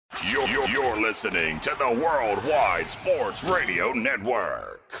You're listening to the Worldwide Sports Radio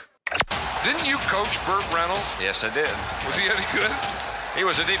Network. Didn't you coach Burt Reynolds? Yes, I did. Was he any good? He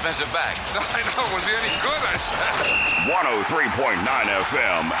was a defensive back. I know. Was he any good, I said? 103.9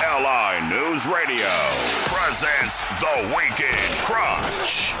 FM LI News Radio presents The Weekend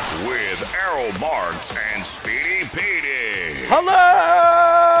Crunch with Errol Marks and Speedy Petey.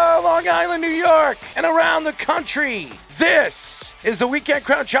 Hello, Long Island, New York, and around the country. This is The Weekend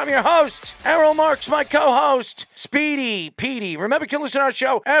Crunch. I'm your host, Errol Marks, my co-host, Speedy Petey. Remember, you can listen to our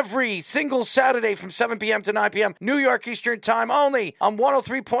show every single Saturday from 7 p.m. to 9 p.m. New York Eastern Time only on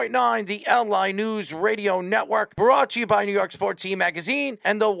 103.9, the LI News Radio Network, brought to you by New York Sports Team Magazine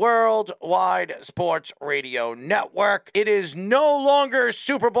and the Worldwide Sports Radio Network. It is no longer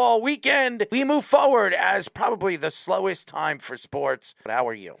Super Bowl weekend. We move forward as probably the slowest time for sports. But how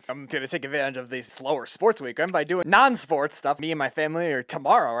are you? I'm going to take advantage of the slower sports weekend by doing non-sports stuff. Me and my family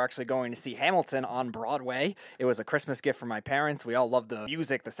tomorrow are actually going to see Hamilton on Broadway. It was a Christmas gift for my parents. We all love the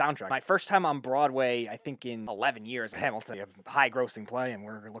music, the soundtrack. My first time on Broadway, I think in 11 years. Hamilton, a high-grossing play, and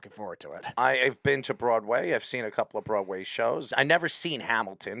we're looking forward to it. I've been to Broadway. I've seen a couple of Broadway shows. I've never seen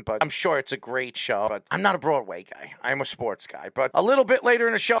Hamilton, but I'm sure it's a great show. But I'm not a Broadway guy. I'm a sports guy. But a little bit later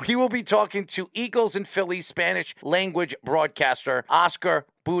in the show, he will be talking to Eagles and Phillies Spanish language broadcaster Oscar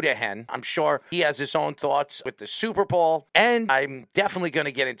Budahen. I'm sure he has his own thoughts with the Super Bowl. And I'm definitely going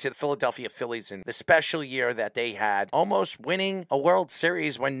to get into the Philadelphia Phillies and the special year that they had, almost winning a World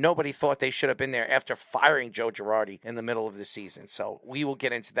Series when nobody thought they should have been there after firing Joe Girardi in the middle of the season. So we will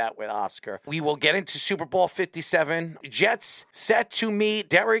get into that with Oscar. We will get into Super Bowl 57. Jets set to meet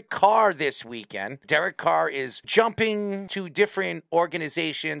Derek Carr this weekend. Derek Carr is jumping to different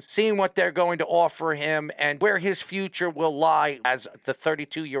organizations, seeing what they're going to offer him and where his future will lie as the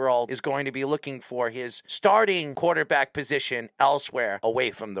 32-year-old is going to be looking for his starting quarterback position elsewhere away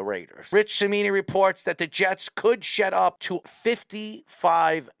from the Raiders. Rich Cimini reports that the Jets could shed up to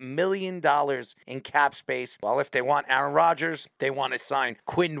 $55 million in cap space. Well, if they want Aaron Rodgers, they want to sign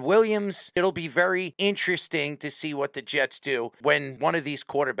Quinn Williams. It'll be very interesting to see what the Jets do when one of these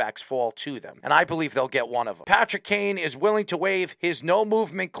quarterbacks fall to them. And I believe they'll get one of them. Patrick Kane is willing to waive his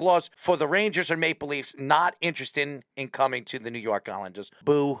no-movement clause for the Rangers or Maple Leafs, not interested in coming to the New York Islanders.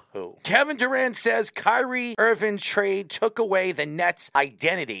 Boo-hoo. Kevin Durant says Kyrie Irving trade took away the Nets'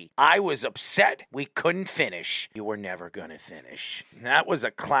 identity. I was upset we couldn't finish. You were never going to finish. That was a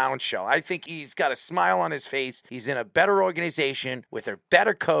clown show. I think he's got a smile on his face. He's in a better organization with a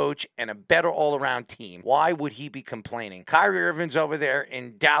better coach and a better all-around team. Why would he be complaining? Kyrie Irving's over there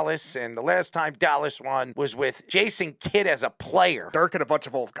in Dallas, and the last time Dallas won was with Jason Kidd as a player. Dirk and a bunch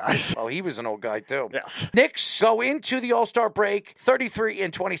of old guys. Oh, he was an old guy, too. Yes. Knicks go into the All-Star break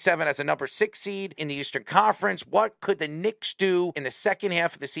 33-27 as a number 6 seed in the Eastern Conference. What could the Knicks do in the second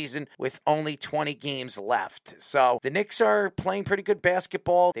half of the season with only 20 games left? So the Knicks are playing pretty good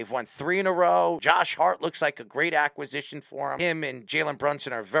basketball. They've won 3 in a row. Josh Hart looks like a great acquisition for him. Him and Jalen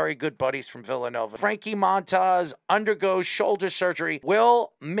Brunson are very good buddies from Villanova. Frankie Montas undergoes shoulder surgery,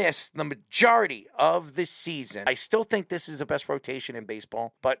 will miss the majority of the season. I still think this is the best rotation in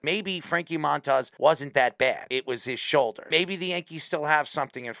baseball, but maybe Frankie Montas wasn't that bad. It was his shoulder. Maybe the Yankees still have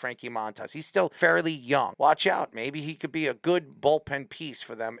something in Frankie Montas. He's still fairly young. Watch out. Maybe he could be a good bullpen piece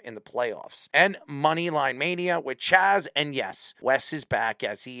for them in the playoffs. And Moneyline Mania with Chaz. And yes, Wes is back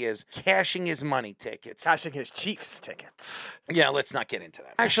as he is cashing his money tickets. Cashing his Chiefs tickets. Yeah, let's not get into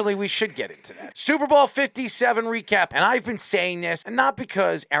that. Actually, we should get into that. Super Bowl 57 recap. And I've been saying this, and not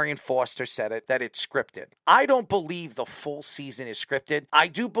because Arian Foster said it, that it's scripted. I don't believe the full season is scripted. I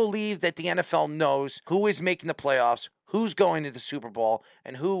do believe that the NFL knows who is making the playoffs, who's going to the Super Bowl,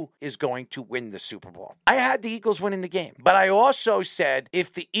 and who is going to win the Super Bowl. I had the Eagles winning the game, but I also said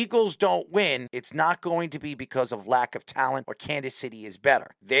if the Eagles don't win, it's not going to be because of lack of talent or Kansas City is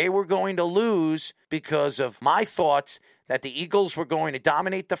better. They were going to lose because of my thoughts that the Eagles were going to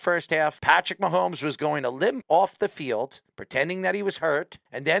dominate the first half. Patrick Mahomes was going to limp off the field, pretending that he was hurt.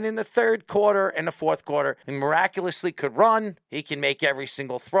 And then in the third quarter and the fourth quarter, he miraculously could run. He can make every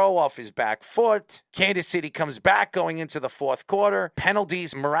single throw off his back foot. Kansas City comes back going into the fourth quarter.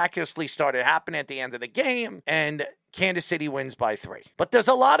 Penalties miraculously started happening at the end of the game. And Kansas City wins by 3. But there's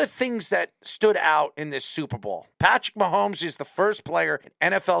a lot of things that stood out in this Super Bowl. Patrick Mahomes is the first player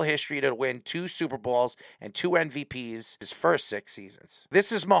in NFL history to win 2 Super Bowls and 2 MVPs his first 6 seasons.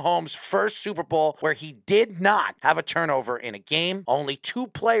 This is Mahomes' first Super Bowl where he did not have a turnover in a game. Only 2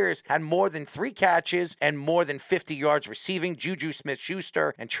 players had more than 3 catches and more than 50 yards receiving, Juju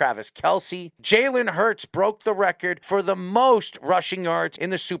Smith-Schuster and Travis Kelce. Jalen Hurts broke the record for the most rushing yards in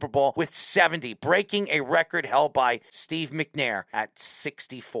the Super Bowl with 70, breaking a record held by Steve McNair at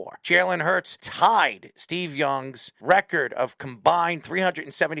 64. Jalen Hurts tied Steve Young's record of combined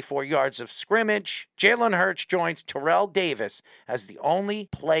 374 yards of scrimmage. Jalen Hurts joins Terrell Davis as the only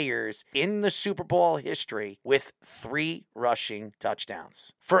players in the Super Bowl history with 3 rushing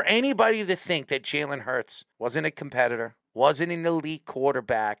touchdowns. For anybody to think that Jalen Hurts wasn't a competitor, wasn't an elite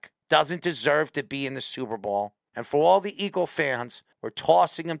quarterback, doesn't deserve to be in the Super Bowl, and for all the Eagle fans, we're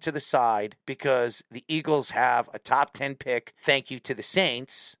tossing him to the side because the Eagles have a top 10 pick, thank you to the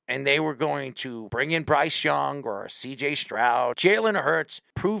Saints, and they were going to bring in Bryce Young or CJ Stroud. Jalen Hurts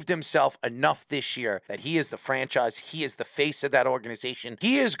proved himself enough this year that he is the franchise. He is the face of that organization.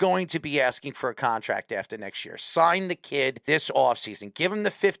 He is going to be asking for a contract after next year. Sign the kid this offseason. Give him the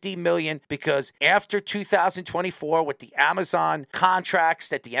 $50 million because after 2024 with the Amazon contracts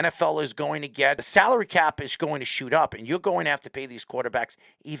that the NFL is going to get, the salary cap is going to shoot up and you're going to have to pay these quarterbacks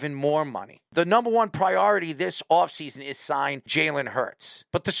even more money. The number one priority this offseason is sign Jalen Hurts.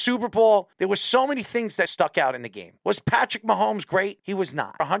 But the Super Bowl, there were so many things that stuck out in the game. Was Patrick Mahomes great? He was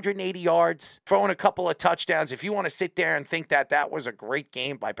not. 180 yards, throwing a couple of touchdowns. If you want to sit there and think that that was a great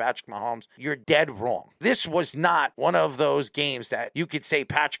game by Patrick Mahomes, you're dead wrong. This was not one of those games that you could say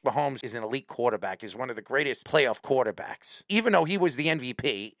Patrick Mahomes is an elite quarterback, is one of the greatest playoff quarterbacks. Even though he was the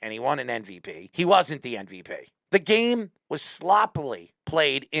MVP and he won an MVP, he wasn't the MVP. The game was sloppily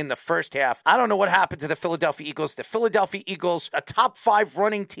played in the first half. I don't know what happened to the Philadelphia Eagles. The Philadelphia Eagles, a top 5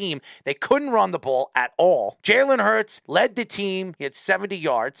 running team, they couldn't run the ball at all. Jalen Hurts led the team. He had 70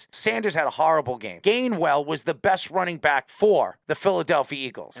 yards. Sanders had a horrible game. Gainwell was the best running back for the Philadelphia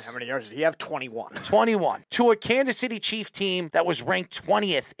Eagles. And how many yards did he have? 21. 21. To a Kansas City Chiefs team that was ranked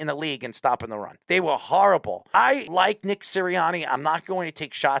 20th in the league in stopping the run. They were horrible. I like Nick Sirianni. I'm not going to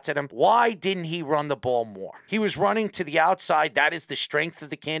take shots at him. Why didn't he run the ball more? He was running to the outside. That is the strength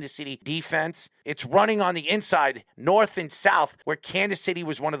of the Kansas City defense. It's running on the inside, north and south, where Kansas City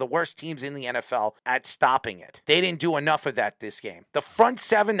was one of the worst teams in the NFL at stopping it. They didn't do enough of that this game. The front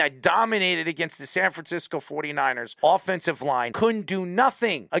seven that dominated against the San Francisco 49ers offensive line couldn't do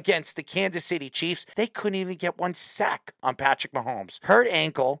nothing against the Kansas City Chiefs. They couldn't even get one sack on Patrick Mahomes. Hurt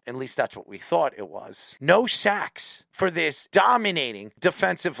ankle, at least that's what we thought it was. No sacks for this dominating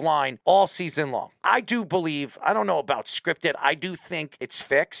defensive line all season long. I do believe, I don't know about scripted, I do think it's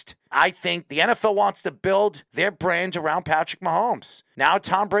fixed. I think the NFL wants to build their brand around Patrick Mahomes. Now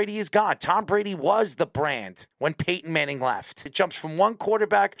Tom Brady is gone. Tom Brady was the brand when Peyton Manning left. It jumps from one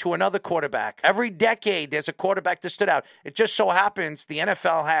quarterback to another quarterback. Every decade, there's a quarterback that stood out. It just so happens the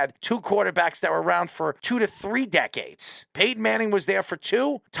NFL had 2 quarterbacks that were around for 2 to 3 decades. Peyton Manning was there for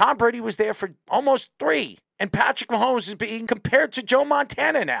 2. Tom Brady was there for almost 3. And Patrick Mahomes is being compared to Joe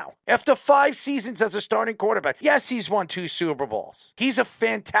Montana now. After 5 seasons as a starting quarterback. Yes, he's won 2 Super Bowls. He's a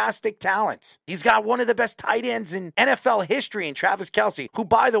fantastic talent. He's got one of the best tight ends in NFL history in Travis Kelce, who,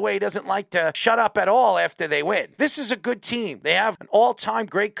 by the way, doesn't like to shut up at all after they win. This is a good team. They have an all-time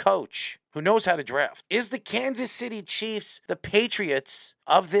great coach who knows how to draft. Is the Kansas City Chiefs the Patriots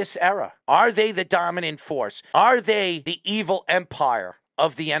of this era? Are they the dominant force? Are they the evil empire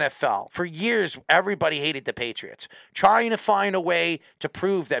of the NFL? For years, everybody hated the Patriots, trying to find a way to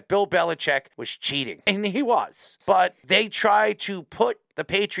prove that Bill Belichick was cheating. And he was. But they tried to put the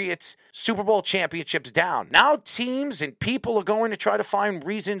Patriots' Super Bowl championships down. Now teams and people are going to try to find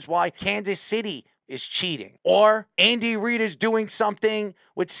reasons why Kansas City is cheating, or Andy Reid is doing something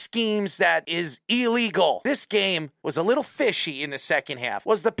with schemes that is illegal. This game was a little fishy in the second half.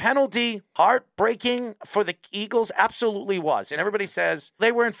 Was the penalty heartbreaking for the Eagles? Absolutely was. And everybody says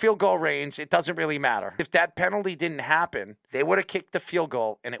they were in field goal range. It doesn't really matter. If that penalty didn't happen, they would have kicked the field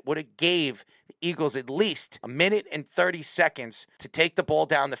goal and it would have gave the Eagles at least 1 minute and 30 seconds to take the ball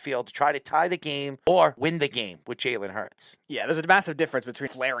down the field to try to tie the game or win the game with Jalen Hurts. Yeah, there's a massive difference between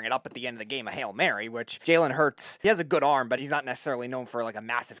flaring it up at the end of the game, a Hail Mary, which Jalen Hurts, he has a good arm, but he's not necessarily known for like a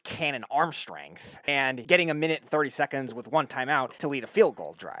massive cannon arm strength, and getting 1 minute and 30 seconds with 1 timeout to lead a field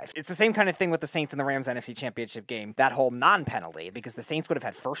goal drive. It's the same kind of thing with the Saints and the Rams NFC Championship game, that whole non-penalty, because the Saints would have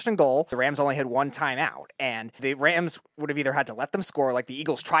had 1st and goal, the Rams only had 1 timeout, and the Rams would have either had to let them score like the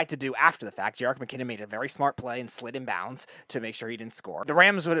Eagles tried to do after the fact. Jerick McKinnon made a very smart play and slid in bounds to make sure he didn't score. The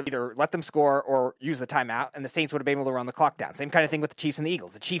Rams would have either let them score or use the timeout, and the Saints would have been able to run the clock down. Same kind of thing with the Chiefs and the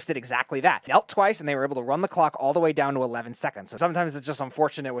Eagles. The Chiefs did exactly that. Knelt twice, and they were able to run the clock all the way down to 11 seconds. So sometimes it's just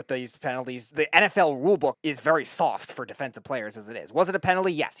unfortunate with these penalties. The NFL rulebook is very soft for defensive players as it is. Was it a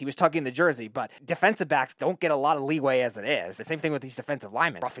penalty? Yes, he was tugging the jersey, but defensive backs don't get a lot of leeway as it is. The same thing with these defensive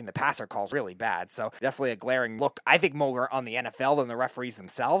linemen. Roughing the passer calls really bad, so definitely a glaring look, I think, more on the NFL than the referees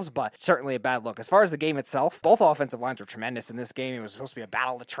themselves, but certainly a bad bad look. As far as the game itself, both offensive lines were tremendous in this game. It was supposed to be a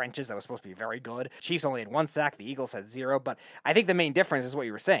battle of the trenches that was supposed to be very good. Chiefs only had 1 sack. The Eagles had 0. But I think the main difference is what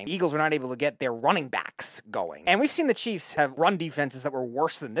you were saying. The Eagles were not able to get their running backs going. And we've seen the Chiefs have run defenses that were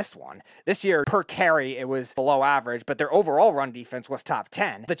worse than this one. This year, per carry, it was below average, but their overall run defense was top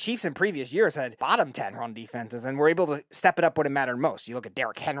 10. The Chiefs in previous years had bottom 10 run defenses and were able to step it up when it mattered most. You look at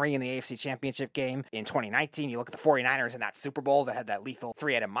Derrick Henry in the AFC Championship game in 2019. You look at the 49ers in that Super Bowl that had that lethal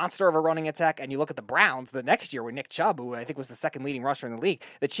three-headed monster of a running attack. And you look at the Browns the next year with Nick Chubb, who I think was the second leading rusher in the league.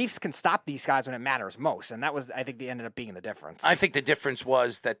 The Chiefs can stop these guys when it matters most. And that was, I think, they ended up being the difference. I think the difference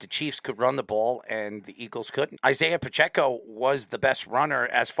was that the Chiefs could run the ball and the Eagles couldn't. Isaiah Pacheco was the best runner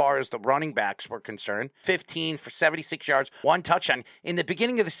as far as the running backs were concerned. 15 for 76 yards, 1 touchdown. In the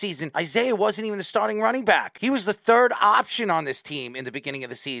beginning of the season, Isaiah wasn't even the starting running back. He was the third option on this team in the beginning of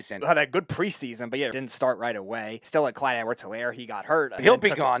the season. Had a good preseason, but yeah, didn't start right away. Still at Clyde Edwards-Helaire, he got hurt. He'll be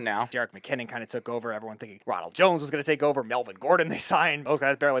gone now. Jerick McKinnon kind of took over. Everyone thinking Ronald Jones was going to take over. Melvin Gordon they signed. Those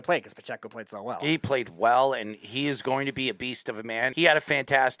guys barely played because Pacheco played so well. He played well, and he is going to be a beast of a man. He had a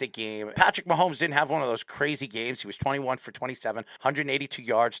fantastic game. Patrick Mahomes didn't have one of those crazy games. He was 21 for 27, 182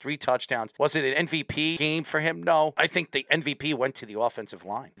 yards, 3 touchdowns. Was it an MVP game for him? No. I think the MVP went to the offensive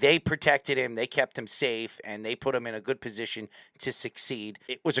line. They protected him, they kept him safe, and they put him in a good position to succeed.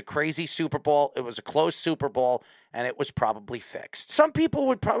 It was a crazy Super Bowl. It was a close Super Bowl, and it was probably fixed. Some people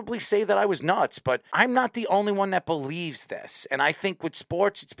would probably say that I was nuts, but I'm not the only one that believes this. And I think with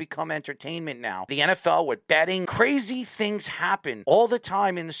sports, it's become entertainment now. The NFL, with betting, crazy things happen all the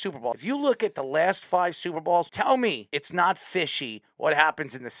time in the Super Bowl. If you look at the last 5 Super Bowls, tell me it's not fishy what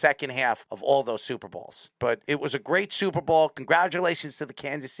happens in the second half of all those Super Bowls. But it was a great Super Bowl. Congratulations to the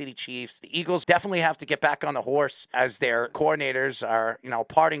Kansas City Chiefs. The Eagles definitely have to get back on the horse as their coordinators are,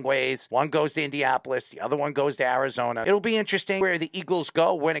 parting ways. One goes to Indianapolis, the other one goes to Arizona. It'll be interesting where the Eagles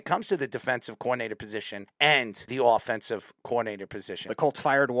go when it comes to the defensive coordinator position and the offensive coordinator position. The Colts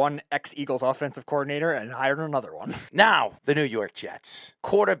fired one ex-Eagles offensive coordinator and hired another one. Now, the New York Jets.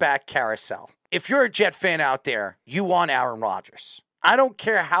 Quarterback carousel. If you're a Jet fan out there, you want Aaron Rodgers. I don't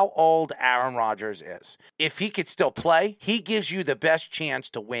care how old Aaron Rodgers is. If he could still play, he gives you the best chance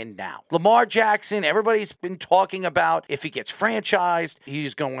to win now. Lamar Jackson, everybody's been talking about if he gets franchised,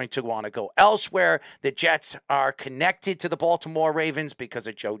 he's going to want to go elsewhere. The Jets are connected to the Baltimore Ravens because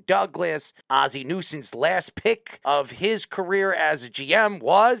of Joe Douglas. Ozzie Newsom's last pick of his career as a GM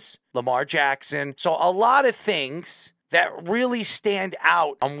was Lamar Jackson. So a lot of things that really stand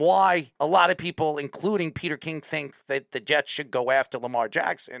out on why a lot of people, including Peter King, think that the Jets should go after Lamar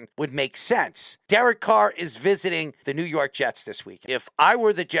Jackson would make sense. Derek Carr is visiting the New York Jets this week. If I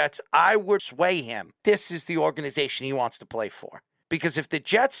were the Jets, I would sway him. This is the organization he wants to play for. Because if the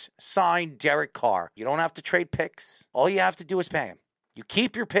Jets sign Derek Carr, you don't have to trade picks. All you have to do is pay him. You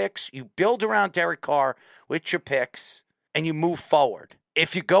keep your picks, you build around Derek Carr with your picks, and you move forward.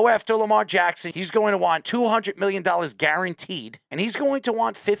 If you go after Lamar Jackson, he's going to want $200 million guaranteed, and he's going to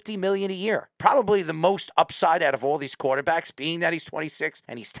want $50 million a year. Probably the most upside out of all these quarterbacks, being that he's 26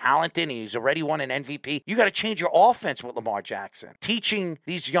 and he's talented and he's already won an MVP. You got to change your offense with Lamar Jackson. Teaching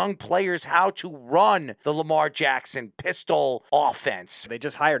these young players how to run the Lamar Jackson pistol offense. They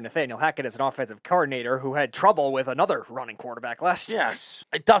just hired Nathaniel Hackett as an offensive coordinator who had trouble with another running quarterback last year. Yes,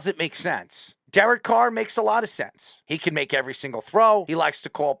 it doesn't make sense. Derek Carr makes a lot of sense. He can make every single throw. He likes to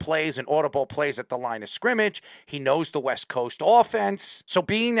call plays and audible plays at the line of scrimmage. He knows the West Coast offense. So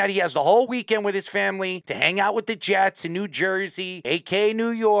being that he has the whole weekend with his family to hang out with the Jets in New Jersey, aka New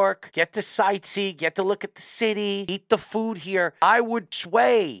York, get to sightsee, get to look at the city, eat the food here, I would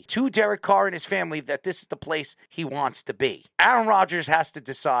sway to Derek Carr and his family that this is the place he wants to be. Aaron Rodgers has to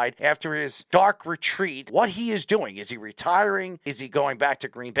decide after his dark retreat what he is doing. Is he retiring? Is he going back to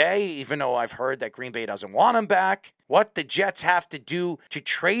Green Bay, even though I've heard that Green Bay doesn't want him back? What the Jets have to do to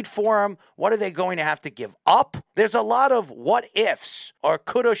trade for him? What are they going to have to give up? There's a lot of what ifs or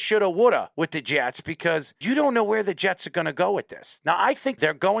coulda, shoulda, woulda with the Jets because you don't know where the Jets are going to go with this. Now, I think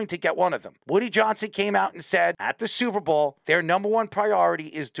they're going to get one of them. Woody Johnson came out and said at the Super Bowl, their number one priority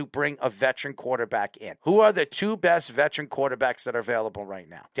is to bring a veteran quarterback in. Who are the 2 best veteran quarterbacks that are available right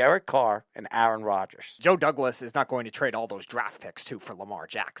now? Derek Carr and Aaron Rodgers. Joe Douglas is not going to trade all those draft picks, too, for Lamar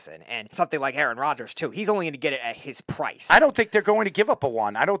Jackson. And something like Aaron Rodgers, too. He's only going to get it at his nice price. I don't think they're going to give up a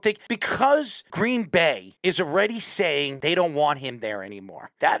one. I don't think, because Green Bay is already saying they don't want him there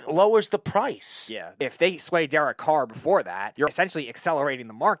anymore. That lowers the price. Yeah. If they sway Derek Carr before that, you're essentially accelerating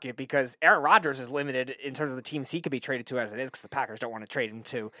the market because Aaron Rodgers is limited in terms of the teams he could be traded to as it is because the Packers don't want to trade him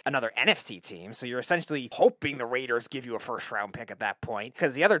to another NFC team. So you're essentially hoping the Raiders give you a first-round pick at that point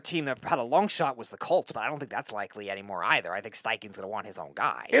because the other team that had a long shot was the Colts, but I don't think that's likely anymore either. I think Steichen's going to want his own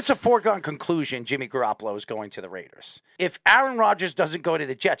guys. It's a foregone conclusion Jimmy Garoppolo is going to the Raiders. If Aaron Rodgers doesn't go to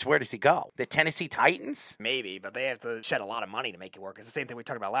the Jets, where does he go? The Tennessee Titans? Maybe, but they have to shed a lot of money to make it work. It's the same thing we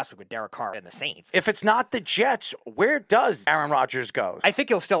talked about last week with Derek Carr and the Saints. If it's not the Jets, where does Aaron Rodgers go? I think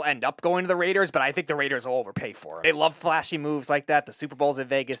he'll still end up going to the Raiders, but I think the Raiders will overpay for him. They love flashy moves like that. The Super Bowl's in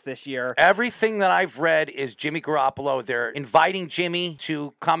Vegas this year. Everything that I've read is Jimmy Garoppolo. They're inviting Jimmy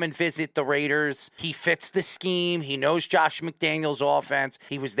to come and visit the Raiders. He fits the scheme. He knows Josh McDaniels' offense.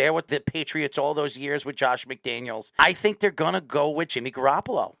 He was there with the Patriots all those years with Josh McDaniels. I think they're going to go with Jimmy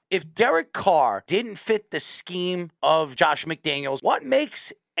Garoppolo. If Derek Carr didn't fit the scheme of Josh McDaniels, what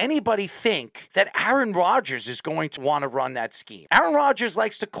makes anybody think that Aaron Rodgers is going to want to run that scheme? Aaron Rodgers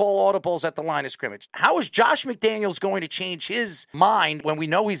likes to call audibles at the line of scrimmage. How is Josh McDaniels going to change his mind when we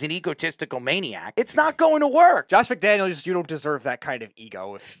know he's an egotistical maniac? It's not going to work. Josh McDaniels, you don't deserve that kind of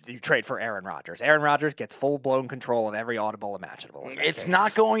ego if you trade for Aaron Rodgers. Aaron Rodgers gets full-blown control of every audible imaginable. It's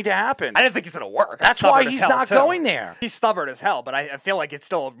not going to happen. I didn't think it's going to work. That's why he's not going there. He's stubborn as hell, but I feel like it's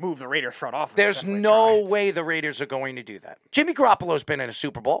still a move the Raiders front office. There's no way the Raiders are going to do that. Jimmy Garoppolo's been in a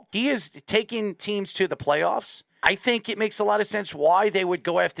Super Bowl. He is taking teams to the playoffs. I think it makes a lot of sense why they would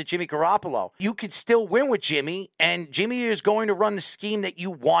go after Jimmy Garoppolo. You could still win with Jimmy, and Jimmy is going to run the scheme that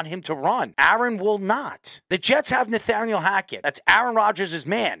you want him to run. Aaron will not. The Jets have Nathaniel Hackett. That's Aaron Rodgers'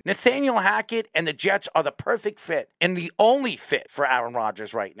 man. Nathaniel Hackett and the Jets are the perfect fit and the only fit for Aaron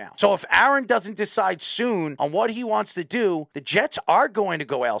Rodgers right now. So if Aaron doesn't decide soon on what he wants to do, the Jets are going to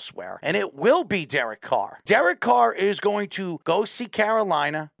go elsewhere, and it will be Derek Carr. Derek Carr is going to go see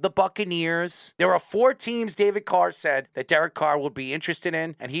Carolina, the Buccaneers. There are 4 teams David Carr said that Derek Carr will be interested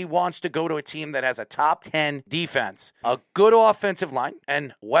in, and he wants to go to a team that has a top 10 defense, a good offensive line,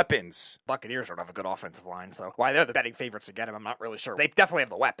 and weapons. Buccaneers don't have a good offensive line, so why they're the betting favorites to get him, I'm not really sure. They definitely have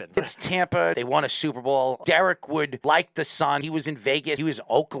the weapons. It's Tampa. They won a Super Bowl. Derek would like the sun. He was in Vegas. He was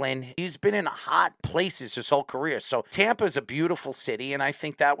Oakland. He's been in hot places his whole career. So Tampa's a beautiful city, and I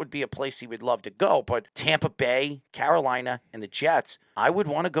think that would be a place he would love to go. But Tampa Bay, Carolina, and the Jets, I would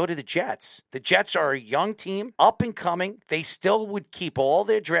want to go to the Jets. The Jets are a young team, up and coming. They still would keep all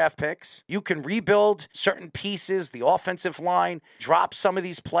their draft picks. You can rebuild certain pieces, the offensive line, drop some of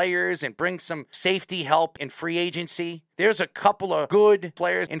these players and bring some safety help in free agency. There's a couple of good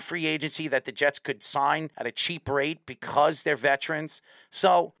players in free agency that the Jets could sign at a cheap rate because they're veterans.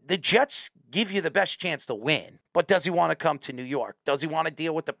 So the Jets give you the best chance to win. But does he want to come to New York? Does he want to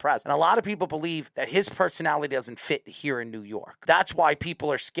deal with the press? And a lot of people believe that his personality doesn't fit here in New York. That's why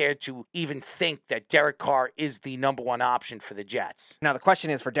people are scared to even think that Derek Carr is the number one option for the Jets. Now, the question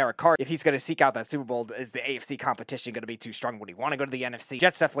is for Derek Carr, if he's going to seek out that Super Bowl, is the AFC competition going to be too strong? Would he want to go to the NFC?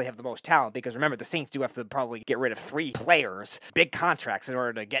 Jets definitely have the most talent because remember, the Saints do have to probably get rid of 3 players, big contracts, in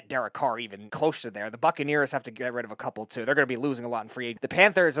order to get Derek Carr even close to there. The Buccaneers have to get rid of a couple too. They're going to be losing a lot in free agency. The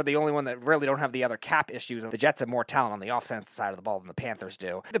Panthers are the only one that really don't have the other cap issues. The Jets have more talent on the offensive side of the ball than the Panthers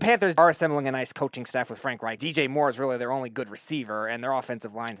do. The Panthers are assembling a nice coaching staff with Frank Reich. DJ Moore is really their only good receiver, and their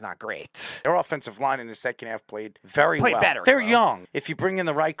offensive line's not great. Their offensive line in the second half played very well. Better. They're young. If you bring in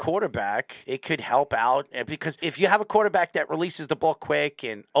the right quarterback, it could help out. Because if you have a quarterback that releases the ball quick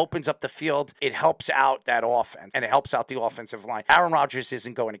and opens up the field, it helps out that offense, and it helps out the offensive line. Aaron Rodgers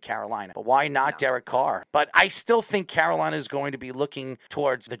isn't going to Carolina, but why not Derek Carr? But I still think Carolina is going to be looking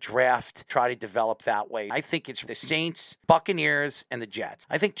towards the draft, try to develop that way. I think it's the Saints, Buccaneers, and the Jets.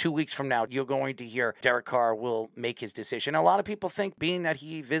 I think 2 weeks from now, you're going to hear Derek Carr will make his decision. A lot of people think, being that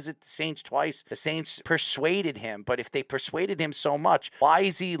he visited the Saints twice, the Saints persuaded him. But if they persuaded him so much, why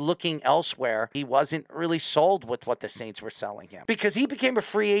is he looking elsewhere? He wasn't really sold with what the Saints were selling him. Because he became a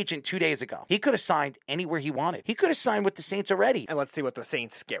free agent 2 days ago. He could have signed anywhere he wanted. He could have signed with the Saints already. And let's see what the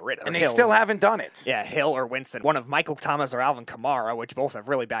Saints get rid of. And they still haven't done it. Yeah, Hill or Winston. One of Michael Thomas or Alvin Kamara, which both have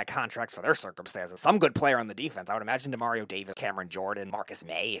really bad contracts for their circumstances. Some good player on the defense. I would imagine DeMario Davis, Cameron Jordan, Marcus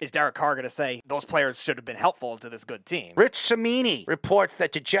May. Is Derek Carr going to say those players should have been helpful to this good team? Rich Cimini reports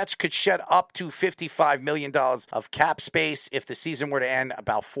that the Jets could shed up to $55 million of cap space if the season were to end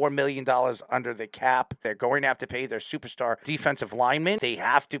about $4 million under the cap. They're going to have to pay their superstar defensive lineman. They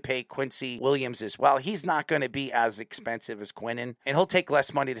have to pay Quincy Williams as well. He's not going to be as as expensive as Quinnen, and he'll take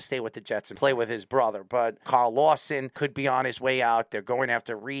less money to stay with the Jets and play with his brother. But Carl Lawson could be on his way out. They're going to have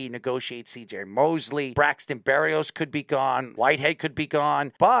to renegotiate C.J. Mosley. Braxton Berrios could be gone. Whitehead could be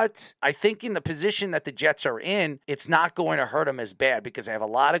gone. But I think in the position that the Jets are in, it's not going to hurt them as bad because they have a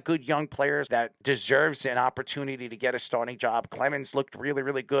lot of good young players that deserves an opportunity to get a starting job. Clemens looked really,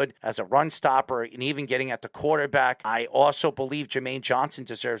 really good as a run stopper and even getting at the quarterback. I also believe Jermaine Johnson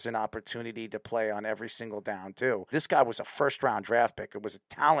deserves an opportunity to play on every single down, too. This guy was a first-round draft pick. It was a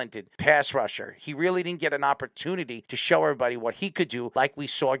talented pass rusher. He really didn't get an opportunity to show everybody what he could do, like we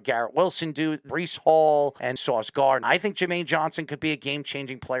saw Garrett Wilson do, Breece Hall, and Sauce Gardner. I think Jermaine Johnson could be a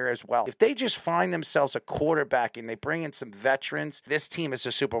game-changing player as well. If they just find themselves a quarterback and they bring in some veterans, this team is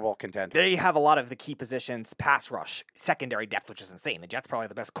a Super Bowl contender. They have a lot of the key positions, pass rush, secondary depth, which is insane. The Jets probably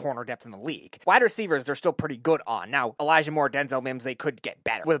the best corner depth in the league. Wide receivers, they're still pretty good on. Now, Elijah Moore, Denzel Mims, they could get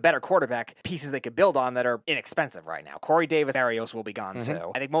better. With a better quarterback, pieces they could build on that are inexpensive right now. Corey Davis, Berrios will be gone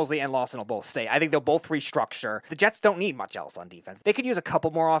too. I think Mosley and Lawson will both stay. I think they'll both restructure. The Jets don't need much else on defense. They could use a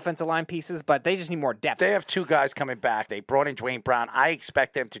couple more offensive line pieces, but they just need more depth. They have two guys coming back. They brought in Dwayne Brown. I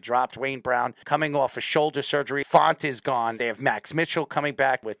expect them to drop Dwayne Brown coming off of shoulder surgery. Font is gone. They have Max Mitchell coming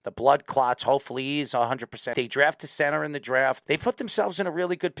back with the blood clots. Hopefully he's 100%. They draft a center in the draft. They put themselves in a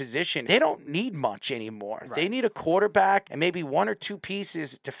really good position. They don't need much anymore. Right. They need a quarterback and maybe one or two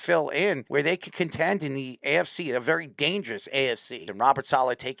pieces to fill in where they could contend in the AFC, a very dangerous AFC. And Robert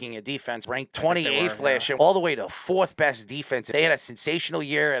Saleh taking a defense ranked 28th last year, all the way to fourth best defense. They had a sensational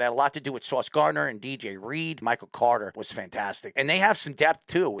year. It had a lot to do with Sauce Gardner and DJ Reed. Michael Carter was fantastic. And they have some depth,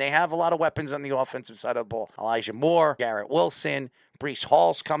 too. They have a lot of weapons on the offensive side of the ball. Elijah Moore, Garrett Wilson, Breece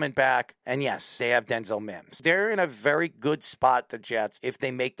Hall's coming back. And yes, they have Denzel Mims. They're in a very good spot, the Jets, if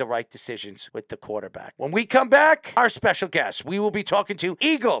they make the right decisions with the quarterback. When we come back, our special guest, we will be talking to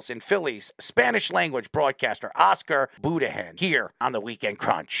Eagles and Phillies Spanish language broadcaster Oscar Budahan here on the Weekend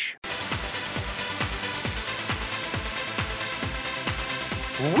Crunch.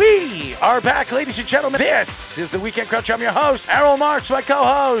 We are back, ladies and gentlemen. This is the Weekend Crunch. I'm your host, Errol Marks, my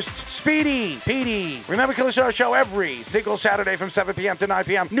co-host, Speedy Petey. Remember, you can listen to our show every single Saturday from 7 p.m. to 9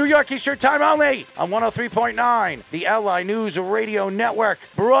 p.m. New York Eastern Time only on 103.9, the LI News Radio Network.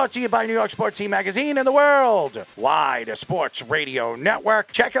 Brought to you by New York Sports Team Magazine and the Worldwide Sports Radio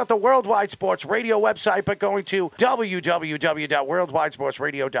Network. Check out the Worldwide Sports Radio website by going to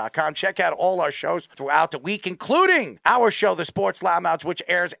www.worldwidesportsradio.com. Check out all our shows throughout the week, including our show, The Sports Loudmouths, which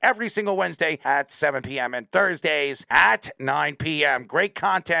airs every single Wednesday at 7 p.m. and Thursdays at 9 p.m. Great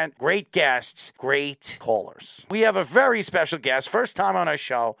content, great guests, great callers. We have a very special guest, first time on our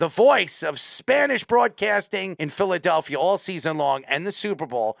show, the voice of Spanish broadcasting in Philadelphia all season long and the Super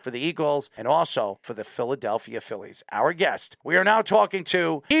Bowl for the Eagles and also for the Philadelphia Phillies. Our guest, we are now talking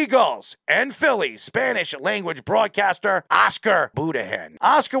to Eagles and Phillies Spanish language broadcaster Oscar Budahan.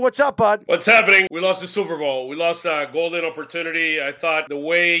 Oscar, what's up, bud? What's happening? We lost the Super Bowl. We lost a golden opportunity. I thought the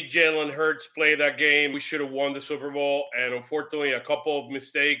way Jalen Hurts played that game, we should have won the Super Bowl. And unfortunately, a couple of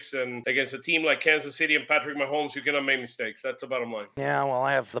mistakes. And against a team like Kansas City and Patrick Mahomes, you cannot make mistakes. That's the bottom line. Yeah, well,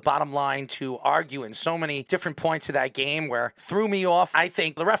 I have the bottom line to argue in so many different points of that game where threw me off. I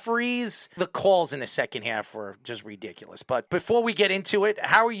think the referees, the calls in the second half were just ridiculous. But before we get into it,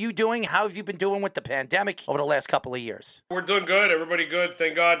 how are you doing? How have you been doing with the pandemic over the last couple of years? We're doing good. Everybody good.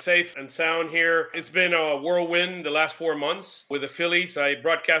 Thank God. Safe and sound here. It's been a whirlwind the last 4 months with the Phillies. I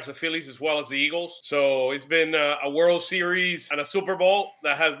broadcast the Phillies as well as the Eagles. So it's been a World Series and a Super Bowl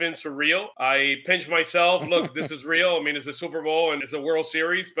that has been surreal. I pinch myself. Look, this is real. I mean, it's a Super Bowl and it's a World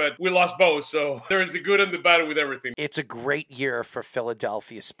Series, but we lost both. So there's the good and the bad with everything. It's a great year for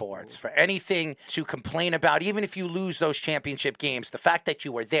Philadelphia sports. For anything to complain about, even if you lose those championship games, the fact that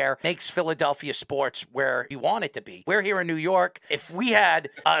you were there makes Philadelphia sports where you want it to be. We're here in New York. If we had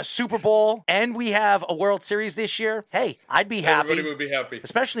a Super Bowl and we have a World Series this year, hey, I'd be happy. Everybody would be happy.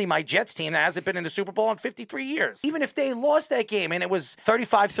 Especially my Jets team that hasn't been in the Super Bowl in 53 years. Even if they lost that game and it was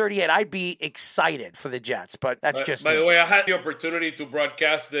 35-38, I'd be excited for the Jets. But that's just By me. the way, I had the opportunity to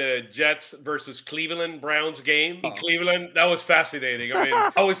broadcast the Jets versus Cleveland Browns game in Cleveland. That was fascinating. I mean,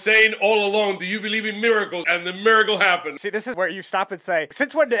 I was saying all along, do you believe in miracles? And the miracle happened. See, this is where you stop and say,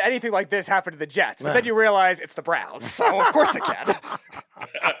 since when did anything like this happen to the Jets? But then you realize it's the Browns, so of course it can.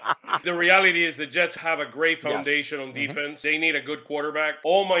 The reality is the Jets have a great foundation on defense. They need a good quarterback.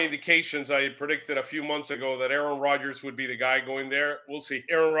 All my indications, I predicted a few months ago that Aaron Rodgers would be the guy going there. We'll see.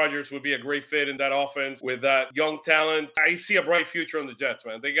 Aaron Rodgers would be a great fit in that offense with that young talent. I see a bright future on the Jets,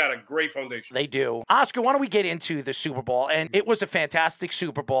 man. They got a great foundation. They do. Oscar, why don't we get into the Super Bowl? And it was a fantastic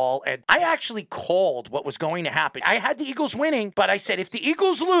Super Bowl. And I actually called what was going to happen. I had the Eagles winning, but I said if the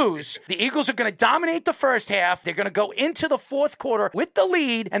Eagles lose, the Eagles are going to dominate the first half. They're going to go into the fourth quarter with the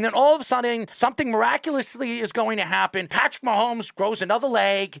lead. And then all of a sudden, something miraculously is going to happen. Patrick Mahomes grows another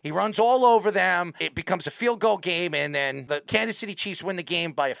leg. He runs all over them. It becomes a field goal game. And then the Kansas City Chiefs win the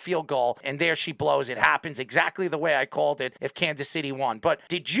game by a field goal. And there she blows. It happens exactly the way I called it if Kansas City won. But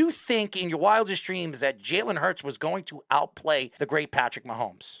did you think in your wildest dreams that Jalen Hurts was going to outplay the great Patrick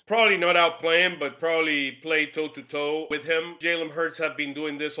Mahomes? Probably not outplay him, but probably play toe-to-toe with him. Jalen Hurts have been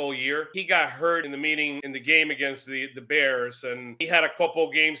doing this all year. He got hurt in the game against the Bears, and he had a couple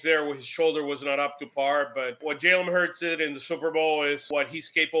games there where his shoulder was not up to par. But what Jalen Hurts did in the Super Bowl is what he's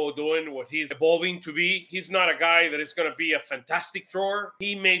capable of doing, what he's evolving to be. He's not a guy that is going to be a fantastic thrower.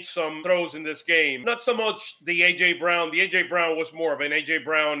 He made some throws in this game. Not so much the A.J. Brown. The A.J. Brown was more of an A.J.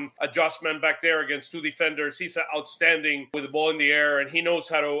 Brown adjustment back there against two defenders. He's outstanding with the ball in the air, and he knows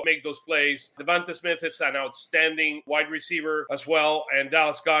how to make those plays. Devonta Smith is an outstanding wide receiver as well, and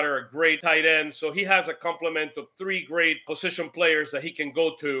Dallas Goedert, a great tight end. So he has a complement of three great position players that he can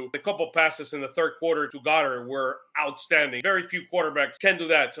go to. The couple passes in the third quarter to Goedert were outstanding. Very few quarterbacks can do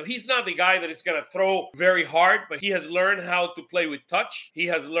that. So he's not the guy that is going to throw very hard, but he has learned how to play with touch. He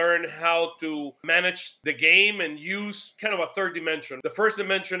has learned how to manage the game and use kind of a third dimension. The first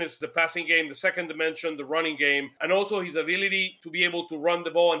dimension is the passing game. The second dimension, the running game, and also his ability to be able to run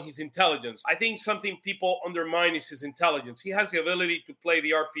the ball and his intelligence. I think something people undermine is his intelligence. He has the ability to play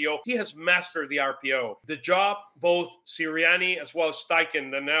the RPO. He has mastered the RPO. The job both Sirianni as well as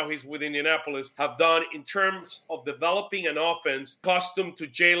Steichen, and now he's with Indianapolis, have done in terms of developing an offense custom to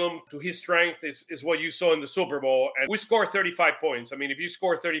Jalen, to his strength, is what you saw in the Super Bowl. And we scored 35 points. I mean, if you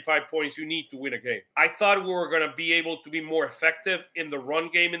score 35 points, you need to win a game. I thought we were going to be able to be more effective in the run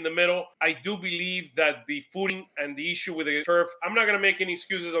game in the middle. I do believe that the footing and the issue with the turf, I'm not going to make any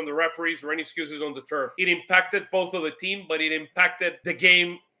excuses on the referees or any excuses on the turf. It impacted both of the team, but it impacted the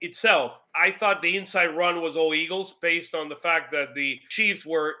game itself. I thought the inside run was all Eagles based on the fact that the Chiefs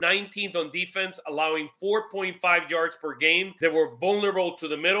were 19th on defense, allowing 4.5 yards per game. They were vulnerable to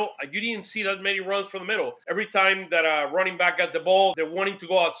the middle. You didn't see that many runs from the middle. Every time that a running back got the ball, they're wanting to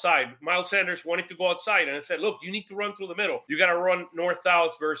go outside. Miles Sanders wanted to go outside, and I said, look, you need to run through the middle. You got to run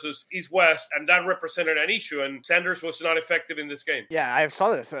north-south versus east-west, and that represented an issue, and Sanders was not effective in this game. Yeah, I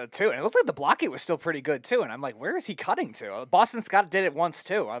saw this too, and it looked like the blocking was still pretty good too, and I'm like, where is he cutting to? Boston Scott did it once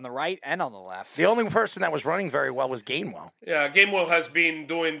too, on the right and on the left. The only person that was running very well was Gainwell. Yeah, Gainwell has been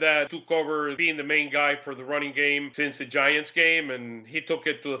doing that to cover, being the main guy for the running game since the Giants game, and he took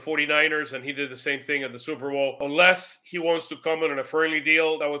it to the 49ers, and he did the same thing at the Super Bowl. Unless he wants to come in on a friendly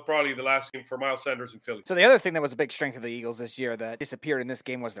deal, that was probably the last game for Miles Sanders in Philly. So the other thing that was a big strength of the Eagles this year that disappeared in this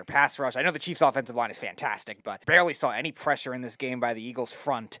game was their pass rush. I know the Chiefs' offensive line is fantastic, but barely saw any pressure in this game by the Eagles'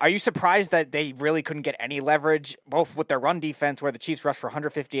 front. Are you surprised that they really couldn't get any leverage, both with their run defense, where the Chiefs rushed for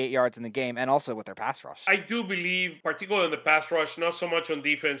 158 yards in the game, and also with their pass rush? I do believe, particularly in the pass rush, not so much on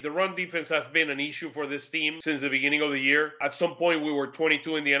defense. The run defense has been an issue for this team since the beginning of the year. At some point, we were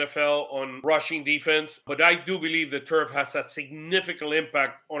 22 in the NFL on rushing defense, but I do believe the turf has a significant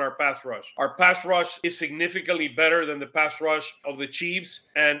impact on our pass rush. Our pass rush is significantly better than the pass rush of the Chiefs,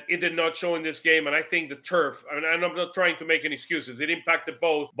 and it did not show in this game. And I think the turf, and I'm not trying to make any excuses, it impacted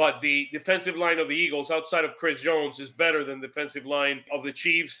both, but the defensive line of the Eagles, outside of Chris Jones, is better than the defensive line of the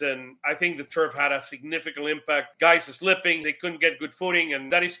Chiefs, and I think the turf had a significant impact. Guys are slipping, they couldn't get good footing,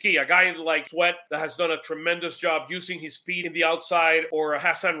 and that is key. A guy like Sweat that has done a tremendous job using his speed in the outside, or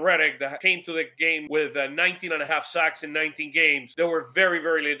Hassan Reddick that came to the game with 19 and a half sacks in 19 games. There were very,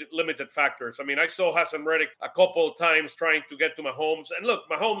 very limited factors. I mean, I saw Hassan Reddick a couple of times trying to get to Mahomes, and look,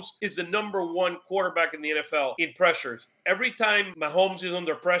 Mahomes is the number one quarterback in the NFL in pressures. Every time Mahomes is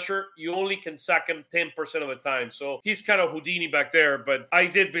under pressure, you only can sack him 10% of the time. So he's kind of Houdini back there, but I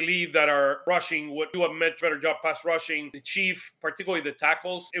did believe that our rushing would do a much better job pass rushing. The Chief, particularly the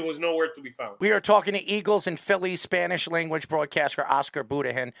tackles, it was nowhere to be found. We are talking to Eagles and Philly Spanish language broadcaster Oscar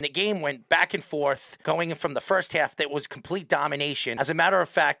Budahin. The game went back and forth, going from the first half that was complete domination. As a matter of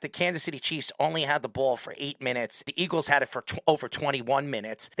fact, the Kansas City Chiefs only had the ball for 8 minutes. The Eagles had it for over 21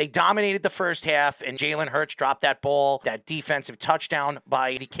 minutes. They dominated the first half, and Jalen Hurts dropped that ball. That defensive touchdown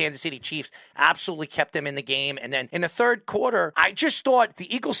by the Kansas City Chiefs absolutely kept them in the game. And then in the third quarter, I just thought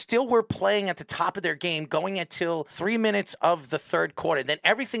the Eagles still still were playing at the top of their game going until 3 minutes of the third quarter. Then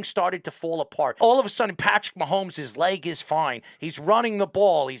everything started to fall apart. All of a sudden, Patrick Mahomes, his leg is fine. He's running the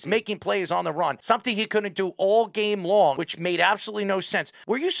ball. He's making plays on the run. Something he couldn't do all game long, which made absolutely no sense.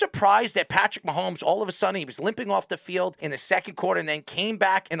 Were you surprised that Patrick Mahomes, all of a sudden, he was limping off the field in the second quarter and then came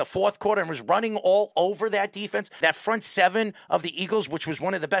back in the fourth quarter and was running all over that defense? That front seven of the Eagles, which was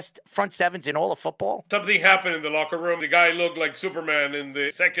one of the best front sevens in all of football? Something happened in the locker room. The guy looked like Superman in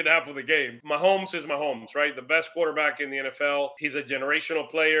the second half of the game. Mahomes is Mahomes, right? The best quarterback in the NFL. He's a generational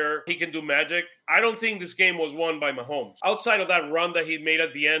player. He can do magic. I don't think this game was won by Mahomes. Outside of that run that he made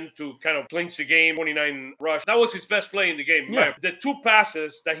at the end to kind of clinch the game, 29 rush, that was his best play in the game. Yeah. The two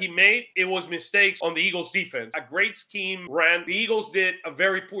passes that he made, it was mistakes on the Eagles defense. A great scheme ran. The Eagles did a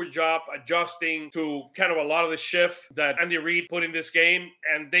very poor job adjusting to kind of a lot of the shift that Andy Reid put in this game,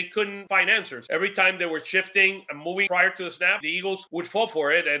 and they couldn't find answers. Every time they were shifting and moving prior to the snap, the Eagles would fall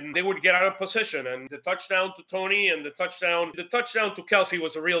for it, and they would get out of position. And the touchdown to Tony and the touchdown to Kelsey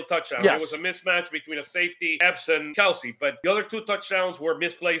was a real touchdown. Yes. It was a mismatch between a safety, Epps and Kelsey. But the other two touchdowns were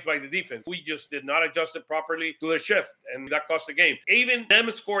misplaced by the defense. We just did not adjust it properly to the shift, and that cost the game. Even them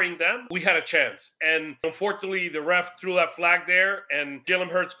scoring them, we had a chance. And unfortunately, the ref threw that flag there, and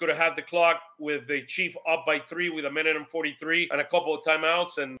Jalen Hurts could have had the clock with the Chief up by 3 with 1:43 and a couple of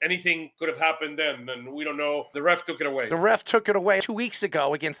timeouts, and anything could have happened then, and we don't know. The ref took it away. The ref took it away 2 weeks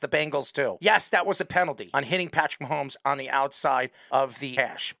ago against the Bengals, too. Yes, that was a penalty on hitting Patrick Mahomes on the outside of the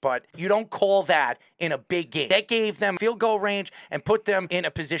hash, but you don't call that in a big game. That gave them field goal range and put them in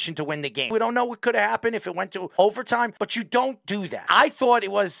a position to win the game. We don't know what could have happened if it went to overtime, but you don't do that. I thought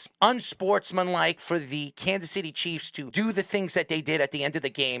it was unsportsmanlike for the Kansas City Chiefs to do the things that they did at the end of the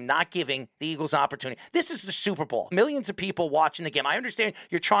game, not giving the Eagles opportunity. This is the Super Bowl. Millions of people watching the game. I understand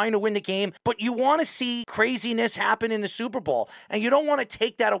you're trying to win the game, but you want to see craziness happen in the Super Bowl, and you don't want to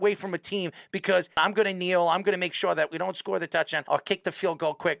take that away from a team because I'm going to kneel, I'm going to make sure that we don't score the touchdown or kick the field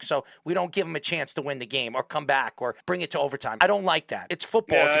goal quick so we don't give them a chance to win the game or come back or bring it to overtime. I don't like that. It's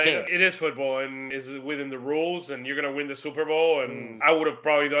football. It's a game. It is football, and is within the rules, and you're going to win the Super Bowl, and I would have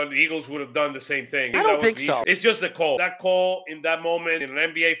probably done, the Eagles would have done the same thing. I don't think so. It's just the call. That call in that moment, in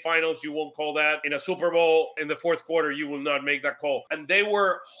an NBA Finals, you won't call that. In a Super Bowl, in the fourth quarter, you will not make that call. And they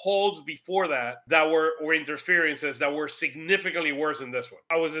were holds before that were interferences that were significantly worse than this one.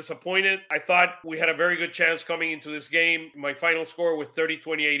 I was disappointed. I thought we had a very good chance coming into this game. My final score was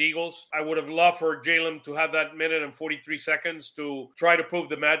 30-28 Eagles. I would have loved for Jalen to have that minute and 43 seconds to try to prove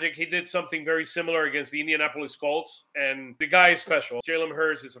the magic. He did something very similar against the Indianapolis Colts, and the guy is special. Jalen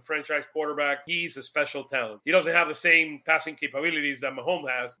Hurts is a franchise quarterback. He's a special talent. He doesn't have the same passing capabilities that Mahomes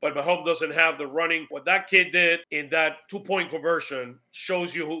has, but Mahomes doesn't have the running. What that kid did in that two-point conversion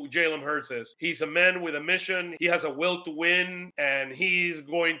shows you who Jalen Hurts is. He's a man with a mission. He has a will to win, and he's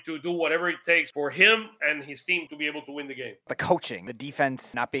going to do whatever it takes for him and his team to be able to win the game. The coaching, the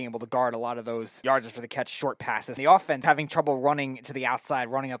defense not being able to guard a lot of those yards for the catch, short passes, the offense having trouble running to the outside,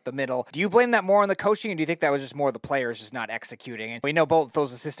 running up the middle. Do you blame that more on the coaching, or do you think that was just more the players just not executing? And we know both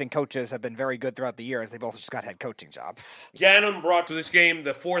those assistant coaches have been very good throughout the year as they both just got head coaching jobs. Gannon brought to this game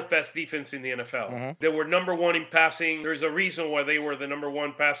the fourth best defense in the NFL. Mm-hmm. They were number one in passing. There's a reason why they were the number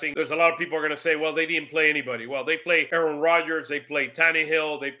one passing. There's a lot of people are going to say, well, they didn't play anybody. Well, they played Aaron Rodgers, they played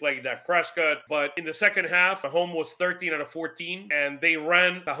Tannehill, they played Dak Prescott. But in the second half, Mahomes was 13 out of 14, and they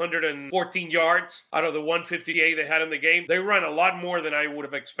ran 114 yards out of the 158 they had in the game. They ran a lot more than I would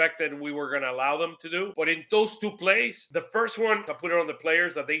have expected we were going to allow them to do. But in those two plays, the first one, I put it on the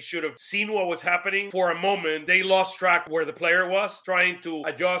players that they should have seen what was happening. For a moment, they lost track where the player was, trying to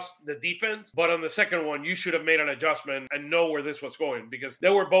adjust the defense. But on the second one, you should have made an adjustment and know where this was going, because they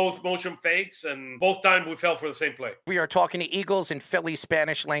were both motion fakes, and both times we fell for the same play. We are talking to Eagles and Philly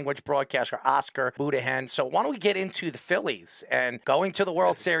Spanish language broadcaster Oscar Budahan. So why don't we get into the Phillies and going to the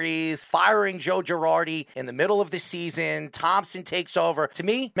World Series, firing Joe Girardi in the middle of the season. Thompson takes over. To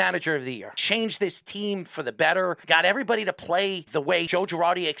me, manager of the year. Changed this team for the better. Got everybody to play the way Joe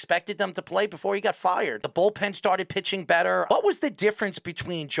Girardi expected them to play before he got fired. The bullpen started pitching better. What was the difference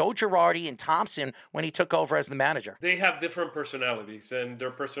between Joe Girardi and Thompson when he took over as the manager? They have different personalities, and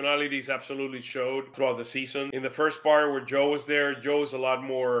their personalities absolutely showed throughout the season. In the first part where Joe was there, Joe is a lot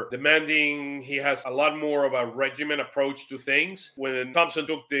more demanding. He has a lot more of a regimented approach to things. When Thompson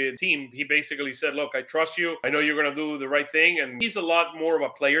took the team, he basically said, look, I trust you. I know you're going to do the right thing. And he's a lot more of a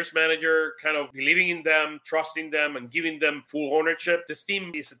player's manager, kind of believing in them, trusting them, and giving them full ownership. This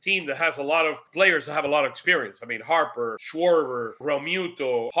team is a team that has a lot of players that have a lot of experience. I mean, Harper, Schwarber,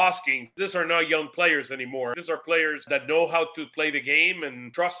 Realmuto, Hoskins. These are not young players anymore. These are players that know how to play the game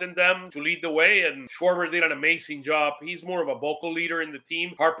and trust in them to lead the way. And Schwarber did an amazing job. He's more of a vocal leader leader in the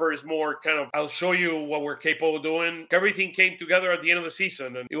team. Harper is more kind of, I'll show you what we're capable of doing. Everything came together at the end of the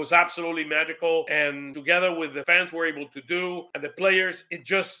season, and it was absolutely magical. And together with the fans were able to do, and the players, it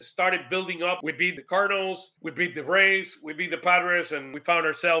just started building up. We beat the Cardinals, we beat the Braves, we beat the Padres, and we found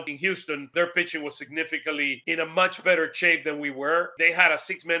ourselves in Houston. Their pitching was significantly in a much better shape than we were. They had a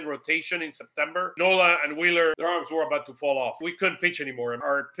 6-man rotation in September. Nola and Wheeler, their arms were about to fall off. We couldn't pitch anymore, and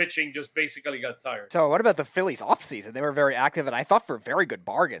our pitching just basically got tired. So what about the Phillies offseason? They were very active, and I thought for very good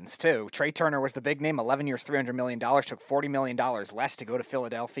bargains, too. Trey Turner was the big name, 11 years, $300 million, took $40 million less to go to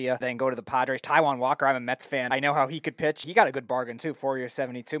Philadelphia, then go to the Padres. Taijuan Walker, I'm a Mets fan. I know how he could pitch. He got a good bargain, too, 4 years,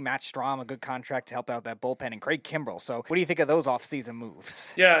 72. Matt Strahm, a good contract to help out that bullpen, and Craig Kimbrell. So what do you think of those offseason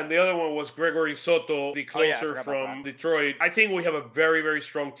moves? Yeah, and the other one was Gregory Soto, the closer from Detroit. I think we have a very, very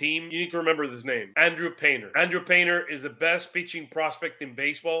strong team. You need to remember this name, Andrew Painter. Andrew Painter is the best pitching prospect in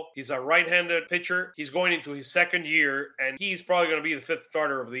baseball. He's a right-handed pitcher. He's going into his second year, and he's probably going to be the 5th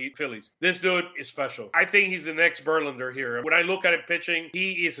starter of the Phillies. This dude is special. I think he's the next Verlander here. When I look at him pitching,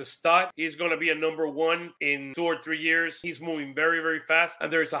 he is a stud. He's going to be a number 1 in 2 or 3 years. He's moving very, very fast,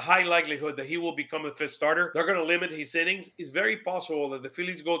 and there's a high likelihood that he will become the 5th starter. They're going to limit his innings. It's very possible that the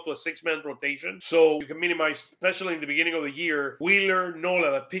Phillies go to a 6-man rotation, so you can minimize, especially in the beginning of the year, Wheeler,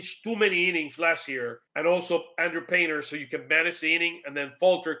 Nola, that pitched too many innings last year, and also Andrew Painter, so you can manage the inning, and then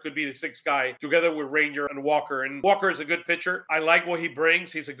Falter could be the 6th guy together with Ranger and Walker. And Walker is a good pitcher. I like what he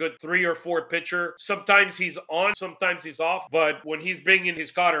brings. He's a good 3 or 4 pitcher. Sometimes he's on, sometimes he's off, but when he's bringing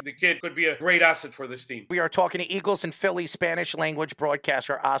his cutter, the kid could be a great asset for this team. We are talking to Eagles and Phillies Spanish language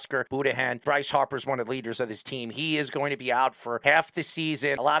broadcaster Oscar Budahan. Bryce Harper's one of the leaders of this team. He is going to be out for half the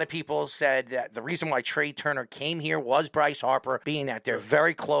season. A lot of people said that the reason why Trey Turner came here was Bryce Harper, being that they're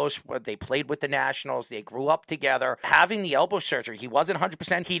very close. They played with the Nationals. They grew up together. Having the elbow surgery, he wasn't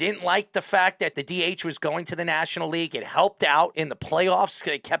 100%. He didn't like the fact that the DH was going to the National League. It helped out in the playoffs.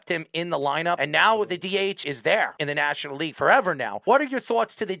 It kept him in the lineup. And now the DH is there in the National League forever now. What are your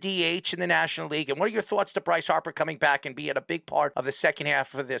thoughts to the DH in the National League? And what are your thoughts to Bryce Harper coming back and being a big part of the second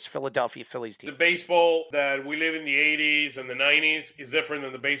half of this Philadelphia Phillies team? The baseball that we live in the 80s and the 90s is different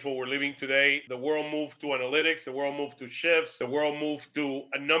than the baseball we're living today. The world moved to analytics. The world moved to shifts. The world moved to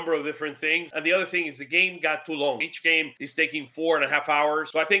a number of different things. And the other thing is the game got too long. Each game is taking 4.5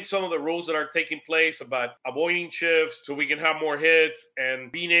 hours. So I think some of the rules that are taking place about avoiding shifts so we can have more hits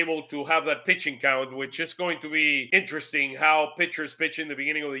and being able to have that pitching count, which is going to be interesting how pitchers pitch in the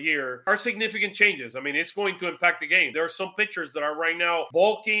beginning of the year, are significant changes. I mean, it's going to impact the game. There are some pitchers that are right now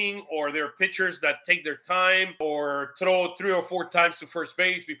bulking, or there are pitchers that take their time or throw 3 or 4 times to first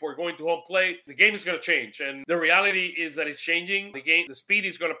base before going to home plate. The game is going to change. And the reality is that it's changing. The speed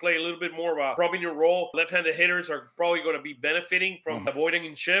is going to play a little bit more of a prominent role. Left-handed hitters are probably going to be benefiting from avoiding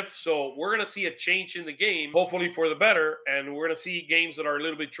in shifts. So we're going to see a change in the game, hopefully for the better, and we're going to see games that are a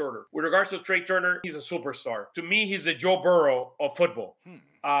little bit shorter. With regards to Trey Turner, he's a superstar. To me, he's the Joe Burrow of football.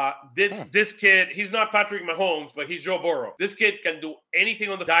 This kid, he's not Patrick Mahomes, but he's Joe Burrow. This kid can do anything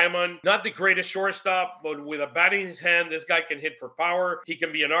on the diamond. Not the greatest shortstop, but with a bat in his hand, this guy can hit for power. He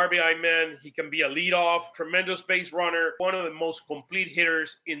can be an RBI man. He can be a leadoff, tremendous base runner, one of the most complete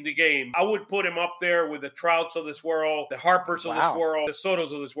hitters in the game. I would put him up there with the Trouts of this world, the Harpers of this world, the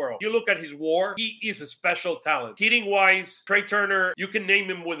Sotos of this world. You look at his WAR, he is a special talent. Hitting-wise, Trey Turner, you can name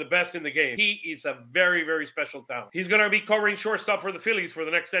him with the best in the game. He is a very, very special talent. He's going to be covering shortstop for the Phillies for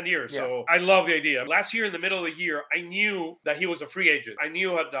the next 10 years. So I love the idea. Last year in the middle of the year, I knew that he was a free agent. I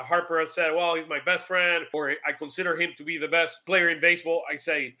knew that Harper had said, well, he's my best friend, or I consider him to be the best player in baseball. I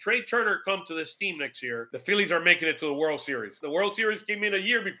say, Trey Turner come to this team next year. The Phillies are making it to the World Series. The World Series came in a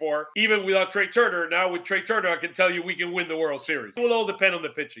year before, even without Trey Turner. Now with Trey Turner, I can tell you we can win the World Series. It will all depend on the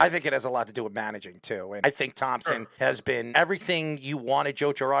pitching. I think it has a lot to do with managing, too. And I think Thompson has been everything you wanted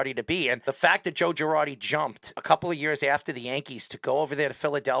Joe Girardi to be. And the fact that Joe Girardi jumped a couple of years after the Yankees to go over there to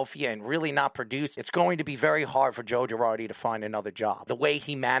Philadelphia and really not produce, it's going to be very hard for Joe Girardi to find another job. The way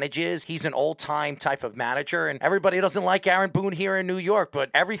he manages, he's an old-time type of manager, and everybody doesn't like Aaron Boone here in New York, but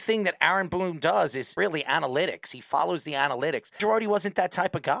everything that Aaron Boone does is really analytics. He follows the analytics. Girardi wasn't that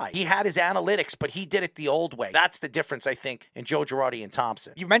type of guy. He had his analytics, but he did it the old way. That's the difference, I think, in Joe Girardi and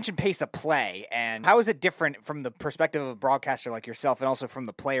Thompson. You mentioned pace of play, and how is it different from the perspective of a broadcaster like yourself and also from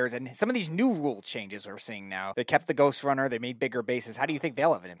the players and some of these new rule changes we're seeing now? They kept the ghost runner, they made bigger bases. How do you think think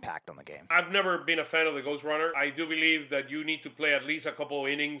they'll have an impact on the game? I've never been a fan of the Ghost Runner. I do believe that you need to play at least a couple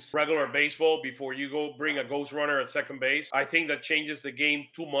of innings, regular baseball, before you go bring a Ghost Runner at second base. I think that changes the game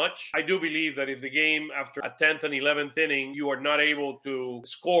too much. I do believe that if the game, after a 10th and 11th inning, you are not able to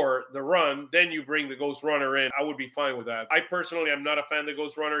score the run, then you bring the Ghost Runner in. I would be fine with that. I personally am not a fan of the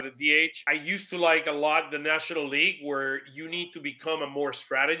Ghost Runner, the DH. I used to like a lot the National League, where you need to become a more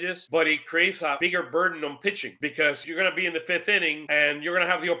strategist, but it creates a bigger burden on pitching because you're going to be in the 5th inning and you're going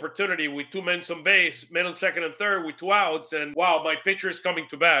to have the opportunity with 2 men on base, men on second and third with 2 outs, and wow, my pitcher is coming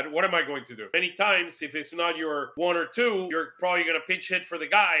to bat. What am I going to do? Many times, if it's not your 1 or 2, you're probably going to pitch hit for the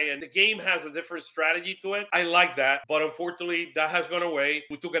guy, and the game has a different strategy to it. I like that, but unfortunately, that has gone away.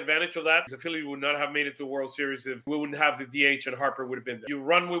 We took advantage of that. The Phillies would not have made it to the World Series if we wouldn't have the DH and Harper would have been there. You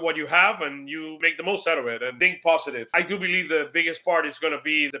run with what you have and you make the most out of it and think positive. I do believe the biggest part is going to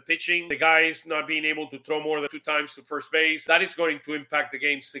be the pitching. The guys not being able to throw more than 2 times to first base. That is going to impact the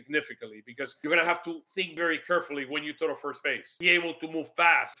game significantly because you're going to have to think very carefully when you throw to first base. Be able to move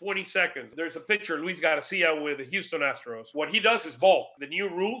fast, 20 seconds. There's a pitcher, Luis Garcia, with the Houston Astros. What he does is bulk. The new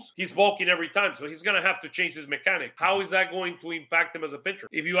rules, he's bulking every time, so he's going to have to change his mechanic. How is that going to impact him as a pitcher?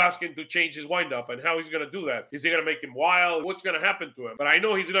 If you ask him to change his windup, and how he's going to do that? Is he going to make him wild? What's going to happen to him? But I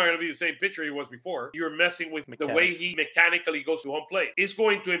know he's not going to be the same pitcher he was before. You're messing with the way he mechanically goes to home plate. It's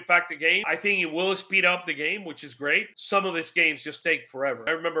going to impact the game. I think it will speed up the game, which is great. Some of these games just take forever.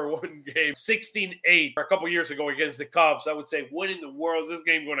 I remember one game, 16-8, a couple years ago against the Cubs. I would say, when in the world is this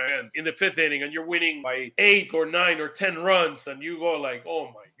game going to end? In the 5th inning, and you're winning by 8 or 9 or 10 runs, and you go like, oh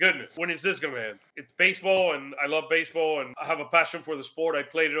my goodness, when is this going to end? It's baseball, and I love baseball, and I have a passion for the sport. I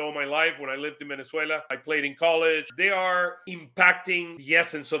played it all my life. When I lived in Venezuela, I played in college. They are impacting the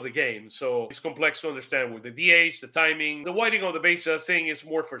essence of the game, so it's complex to understand with the DH, the timing. The whiting of the base, that thing is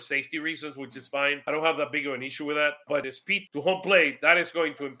more for safety reasons, which is fine. I don't have that big of an issue with that, but the speed to home plate, that is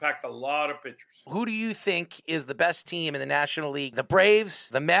going to impact a lot of pitchers. Who do you think is the best team in the National League? The Braves,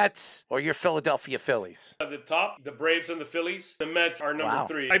 the Mets, or your Philadelphia Phillies? At the top, the Braves and the Phillies. The Mets are number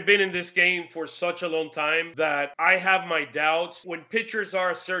 3. I've been in this game for such a long time that I have my doubts. When pitchers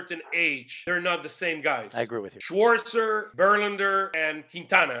are a certain age, they're not the same guys. I agree with you. Schwarzer, Verlander, and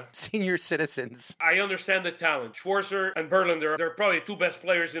Quintana. Senior citizens. I understand the talent. Schwarzer and Verlander, they're probably the 2 best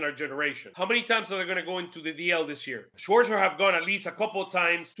players in our generation. How many times are they going to go into the DL this year? Schwarzer have gone at least a couple of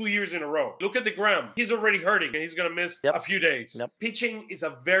times, 2 years in a row. Look at DeGrom. He's already hurting, and he's going to miss a few days. Pitching is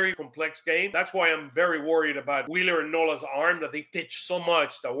a very complex game. That's why I'm very worried about Wheeler and Nola's arm, that they pitch so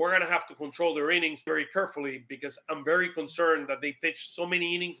much that we're going to have to control their innings very carefully, because I'm very concerned that they pitched so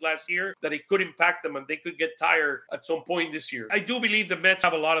many innings last year that it could impact them and they could get tired at some point this year. I do believe the Mets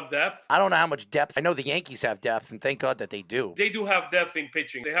have a lot of depth. I don't know how much depth. I know the Yankees have depth, and thank God that they do. They do have depth in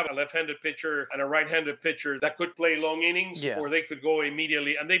pitching. They have a left-handed pitcher and a right-handed pitcher that could play long innings, or they could go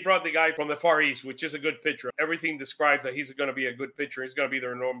immediately. And they brought the guy from the Far East, which is a good pitcher. Everything describes that he's going to be a good pitcher. He's going to be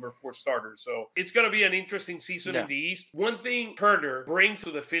their number 4 starter. So it's going to be an interesting season in the East. One thing Turner brings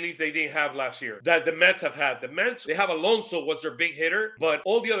to the Phillies they didn't have last year, that the Mets have had. The Mets, they have Alonso was their big hitter, but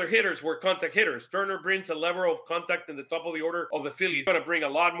all the other hitters were contact hitters. Turner brings a level of contact in the top of the order of the Phillies. He's going to bring a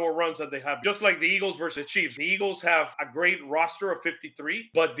lot more runs than they have. Just like the Eagles versus the Chiefs. The Eagles have a great roster of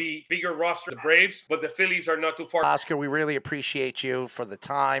 53, but the bigger roster, the Braves, but the Phillies are not too far. Oscar, we really appreciate you for the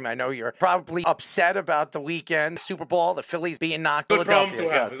time. I know you're probably upset about the weekend Super Bowl, the Phillies being knocked. Good problem to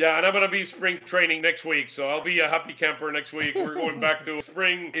have. Yeah, and I'm going to be spring training next week, so I'll be a happy camper next week. We're going back to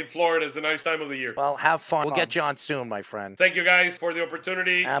spring in Florida. It's a nice time of the year. Well, have fun. We'll get you on soon, my friend. Thank you guys for the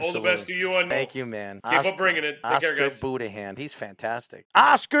opportunity. Absolutely. All the best to you. And thank you, man. Keep up bringing it. Take Oscar care, guys. Budahan. He's fantastic.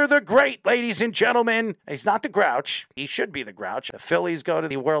 Oscar the Great, ladies and gentlemen. He's not the Grouch. He should be the Grouch. The Phillies go to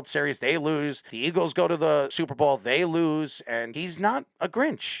the World Series. They lose. The Eagles go to the Super Bowl. They lose. And he's not a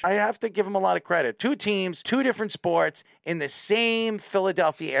Grinch. I have to give him a lot of credit. 2 teams, 2 different sports in the same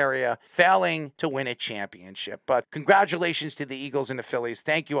Philadelphia area failing to win a championship. But congratulations to the Eagles and the Phillies.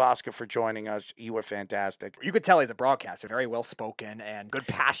 Thank you, Oscar, for joining us. You were fantastic. You could tell he's a broadcaster, very well spoken and good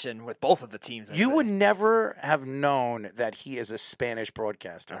passion with both of the teams. You would never have known that he is a Spanish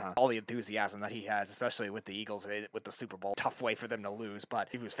broadcaster. All the enthusiasm that he has, especially with the Eagles, with the Super Bowl. Tough way for them to lose, but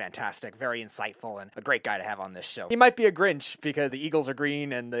he was fantastic, very insightful, and a great guy to have on this show. He might be a Grinch because the Eagles are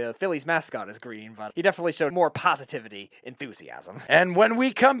green and the Phillies mascot is green, but he definitely showed more positivity, enthusiasm. And when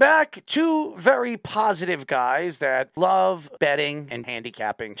we come back, 2 very positive guys that love betting and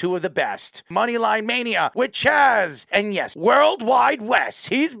handicapping. 2 of the best. Moneyline Mania with Chaz. And yes, Worldwide Wes.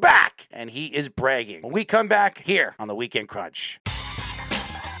 He's back. And he is bragging. When we come back here on the Weekend Crunch.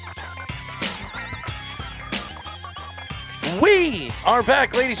 We are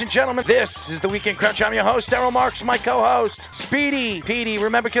back, ladies and gentlemen. This is the Weekend Crunch. I'm your host, Daryl Marks, my co-host, Speedy Petey.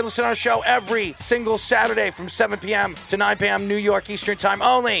 Remember, you can listen to our show every single Saturday from 7 p.m. to 9 p.m. New York Eastern Time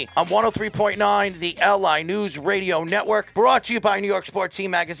only on 103.9, the LI News Radio Network. Brought to you by New York Sports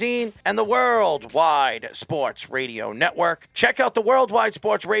Team Magazine and the Worldwide Sports Radio Network. Check out the Worldwide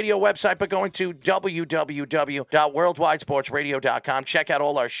Sports Radio website by going to www.worldwidesportsradio.com. Check out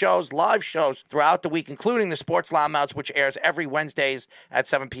all our shows, live shows throughout the week, including the Sports Loudmouths, which airs every Wednesdays at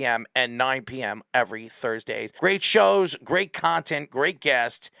 7 p.m. and 9 p.m. every Thursdays. Great shows, great content, great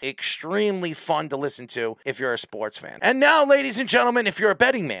guests, extremely fun to listen to if you're a sports fan. And now, ladies and gentlemen, if you're a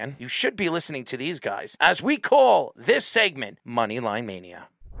betting man, you should be listening to these guys as we call this segment Moneyline Mania.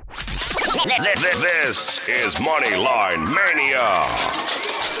 This is Moneyline Mania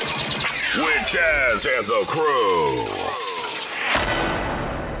with Jazz and the crew.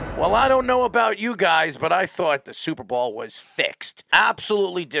 Well, I don't know about you guys, but I thought the Super Bowl was fixed.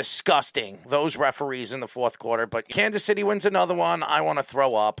 Absolutely disgusting, those referees in the fourth quarter. But Kansas City wins another one. I want to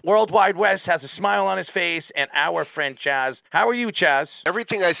throw up. Worldwide West has a smile on his face, and our friend Chaz. How are you, Chaz?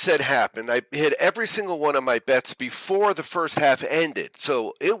 Everything I said happened. I hit every single one of my bets before the first half ended.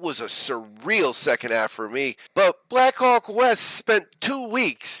 So it was a surreal second half for me. But Blackhawk West spent 2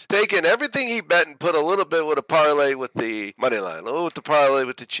 weeks taking everything he bet and put a little bit with a parlay with the money line, a little with the parlay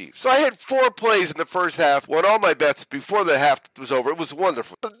with the Chiefs. So I had 4 plays in the first half, won all my bets before the half was over. It was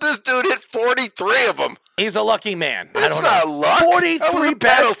wonderful. But this dude hit 43 of them. He's a lucky man. That's not luck. 43 that was a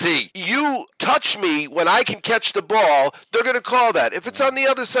bets. penalty. You touch me when I can catch the ball, they're going to call that. If it's on the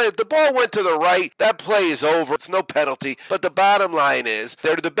other side, if the ball went to the right, that play is over. It's no penalty. But the bottom line is,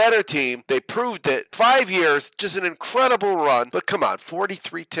 they're the better team. They proved it. 5 years, just an incredible run. But come on,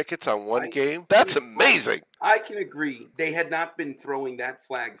 43 tickets on one game? That's amazing. I can agree. They had not been throwing that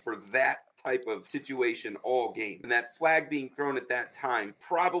flag for that type of situation all game. And that flag being thrown at that time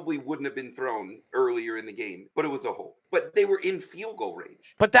probably wouldn't have been thrown earlier in the game, but it was a hold. But they were in field goal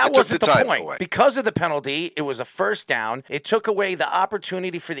range. But that wasn't the point. Away. Because of the penalty, it was a first down. It took away the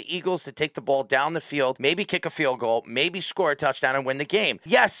opportunity for the Eagles to take the ball down the field, maybe kick a field goal, maybe score a touchdown and win the game.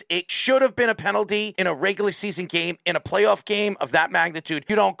 Yes, it should have been a penalty in a regular season game. In a playoff game of that magnitude,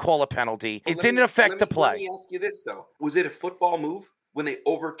 you don't call a penalty. It didn't affect the play. Let me ask you this, though. Was it a football move when they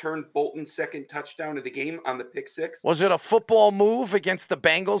overturned Bolton's second touchdown of the game on the pick six? Was it a football move against the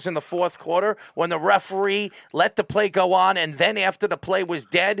Bengals in the fourth quarter when the referee let the play go on and then after the play was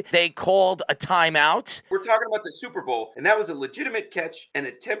dead, they called a timeout? We're talking about the Super Bowl, and that was a legitimate catch, an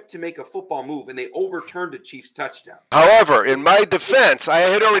attempt to make a football move, and they overturned a Chiefs touchdown. However, in my defense, I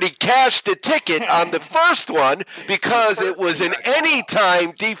had already cashed the ticket on the first one because it was an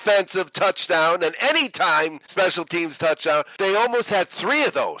anytime defensive touchdown, an anytime special teams touchdown. They almost had 3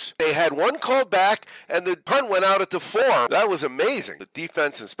 of those. They had one called back, and the punt went out at the 4. That was amazing. The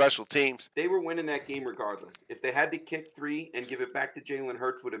defense and special teams. They were winning that game regardless. If they had to kick 3 and give it back to Jalen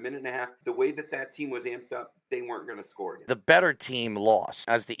Hurts with a minute and a half, the way that team was amped up, they weren't going to score again. The better team lost,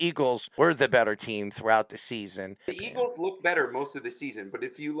 as the Eagles were the better team throughout the season. The Eagles look better most of the season, but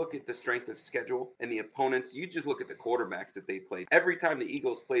if you look at the strength of schedule and the opponents, you just look at the quarterbacks that they played. Every time the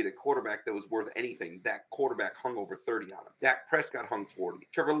Eagles played a quarterback that was worth anything, that quarterback hung over 30 on him. Dak Prescott hung 40.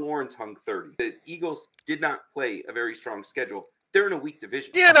 Trevor Lawrence hung 30. The Eagles did not play a very strong schedule. They're in a weak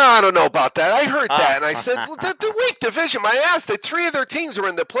division. Yeah, no, I don't know about that. I heard that, and I said, well, the weak division. I asked that 3 of their teams were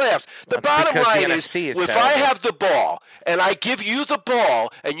in the playoffs. The bottom line is if I have the ball, and I give you the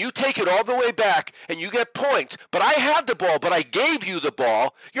ball, and you take it all the way back, and you get points, but I have the ball, but I gave you the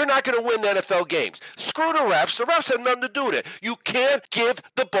ball, you're not going to win NFL games. Screw the refs. The refs have nothing to do with it. You can't give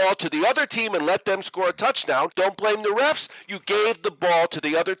the ball to the other team and let them score a touchdown. Don't blame the refs. You gave the ball to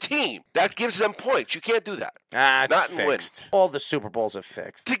the other team. That gives them points. You can't do that. It's fixed. All the Super Bowls are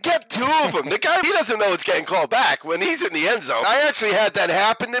fixed. To get 2 of them. The guy, he doesn't know it's getting called back when he's in the end zone. I actually had that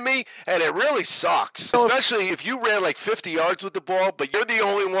happen to me, and it really sucks. Especially if you ran like 50 yards with the ball, but you're the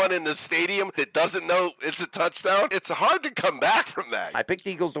only one in the stadium that doesn't know it's a touchdown. It's hard to come back from that. I picked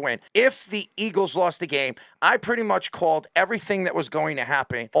the Eagles to win. If the Eagles lost the game, I pretty much called everything that was going to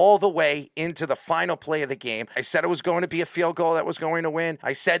happen all the way into the final play of the game. I said it was going to be a field goal that was going to win.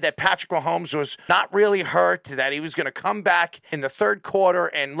 I said that Patrick Mahomes was not really hurt, that he was going to come back in the third quarter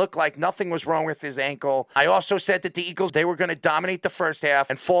and look like nothing was wrong with his ankle. I also said that the Eagles, they were going to dominate the first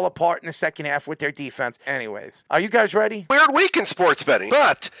half and fall apart in the second half with their defense. Anyways, are you guys ready? Weird week in sports betting,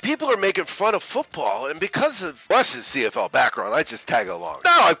 but people are making fun of football, and because of Wes's CFL background, I just tag along.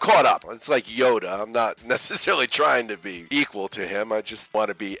 Now I've caught up. It's like Yoda. I'm not necessarily trying to be equal to him. I just want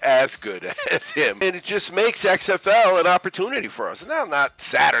to be as good as him. And it just makes XFL an opportunity for us. Now, not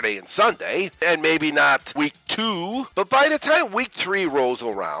Saturday and Sunday, and maybe not week 2. But by the time week 3 rolls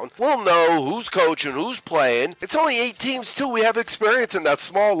around, we'll know who's coaching, who's playing. It's only 8 teams, too. We have experience in that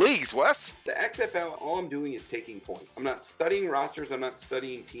small leagues, Wes. The XFL, all I'm doing is taking points. I'm not studying rosters. I'm not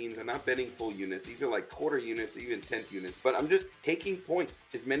studying teams. I'm not betting full units. These are like quarter units, even 10th units. But I'm just taking points,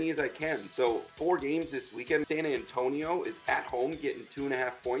 as many as I can. So 4 games this weekend. San Antonio is at home getting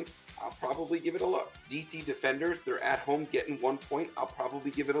 2.5 points. I'll probably give it a look. DC Defenders, they're at home getting 1 point. I'll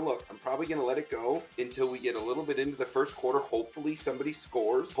probably give it a look. I'm probably going to let it go until we get a little bit into the first quarter. Hopefully somebody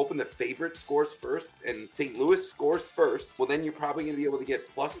scores. Hoping the favorite scores first and St. Louis scores first. Well, then you're probably going to be able to get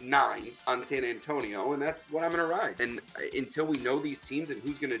 +9 on San Antonio, and that's what I'm going to ride. And until we know these teams and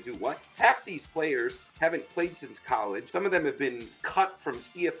who's going to do what, half these players haven't played since college. Some of them have been cut from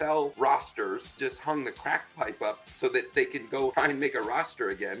CFL rosters, just hung the crack pipe up so that they can go try and make a roster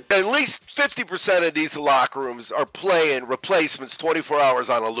again. At least 50% of these locker rooms are playing replacements 24 hours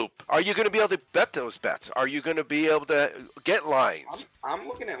on a loop. Are you going to be able to bet those bets? Are you going to be able to get lines? I'm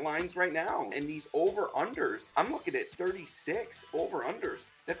looking at lines right now, and these over-unders, I'm looking at 36 over-unders.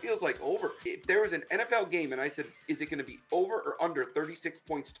 That feels like over. If there was an NFL game and I said, is it going to be over or under 36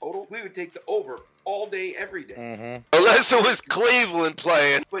 points total? We would take the over all day, every day. Mm-hmm. Unless it was Cleveland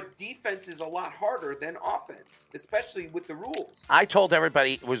playing. But defense is a lot harder than offense, especially with the rules. I told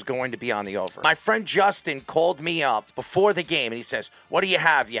everybody it was going to be on the over. My friend Justin called me up before the game, and he says, what do you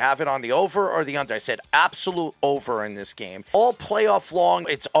have? You have it on the over or the under? I said, absolute over in this game. All playoff long,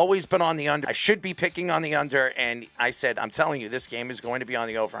 it's always been on the under. I should be picking on the under, and I said, I'm telling you, this game is going to be on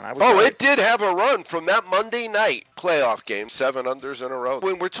the over. And I was right. It did have a run from that Monday night playoff game, 7 unders in a row.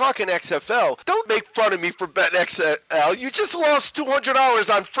 When we're talking XFL, don't make fun of me for betting XFL. You just lost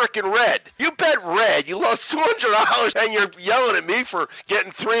 $200 on frickin' red. You bet red. You lost $200, and you're yelling at me for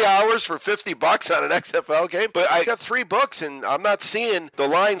getting 3 hours for $50 on an XFL game. But I got 3 books, and I'm not seeing the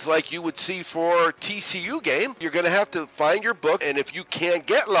lines like you would see for TCU game. You're going to have to find your book, and if you can't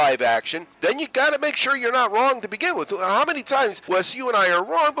get live action, then you got to make sure you're not wrong to begin with. How many times, Wes, you and I are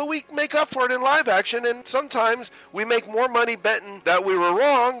wrong, but we make up for it in live action, and sometimes we make more money betting that we were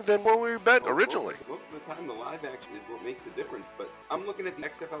wrong than when we bet originally. Most of the time, the live action is what makes a difference, but I'm looking at the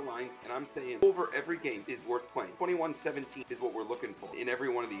XFL lines, and I'm saying over every game is worth playing. 21-17 is what we're looking for in every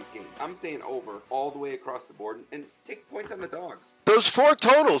one of these games. I'm saying over all the way across the board, and take points on the dogs. Those 4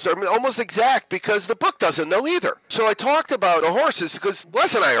 totals are almost exact because the book doesn't know either. So I talked about the horses because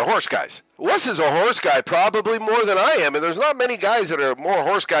Wes and I are horse guys. Wes is a horse guy probably more than I am, and there's not many guys that are more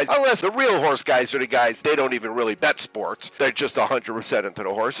horse guys, unless the real horse guys are the guys, they don't even really bet sports. They're just 100% into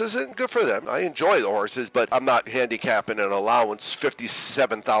the horses, and good for them. I enjoy the horses, but I'm not handicapping an allowance,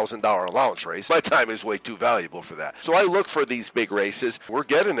 $57,000 allowance race. My time is way too valuable for that. So I look for these big races. We're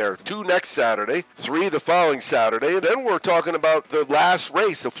getting there. 2 next Saturday, 3 the following Saturday, and then we're talking about the last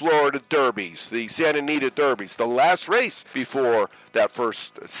race, the Florida Derbies, the Santa Anita Derbies, the last race before that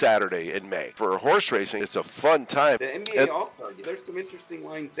first Saturday in May. For horse racing, it's a fun time. The NBA All-Star, there's some interesting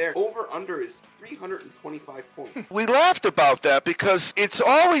lines there. Over-under is 325 points. We laughed about that because it's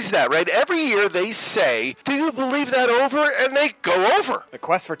always that, right? Every year they say, do you believe that over? And they go over. The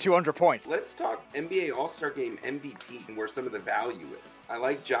quest for 200 points. Let's talk NBA All-Star Game MVP and where some of the value is. I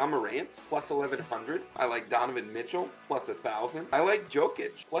like Ja Morant, plus 1,100. I like Donovan Mitchell, plus 1,000. I like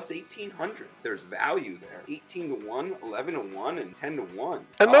Jokic, plus 1,800. There's value there. 18-1, 11-1, and 10-1.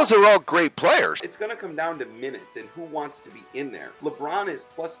 And those are all great players. It's going to come down to minutes and who wants to be in there. LeBron is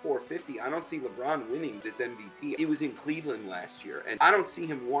plus 450. I don't see LeBron winning this MVP. He was in Cleveland last year, and I don't see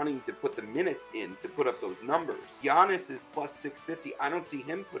him wanting to put the minutes in to put up those numbers. Giannis is plus 650. I don't see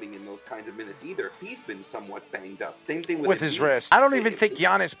him putting in those kinds of minutes either. He's been somewhat banged up. Same thing with his wrist. I don't even think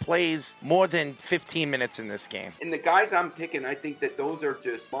Giannis plays more than 15 minutes in this game. And the guys I'm picking, I think that those are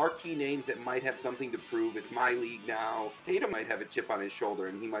just marquee names that might have something to prove. It's my league now. Tatum might have a chip on his shoulder,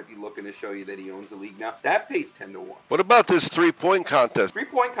 and he might be looking to show you that he owns the league now. That pays 10-1. What about this 3-point contest?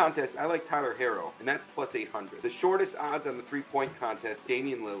 3-point contest, I like Tyler Herro, and that's plus 800. The shortest odds on the 3-point contest,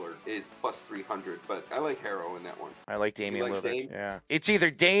 Damian Lillard, is plus 300, but I like Herro in that one. I like Damian Lillard. Dame? Yeah. It's either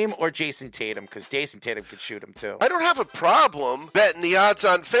Dame or Jason Tatum, because Jason Tatum could shoot him too. I don't have a problem betting the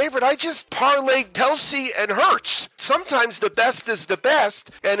odds-on favorite. I just parlay Kelsey and Hurts. Sometimes the best is the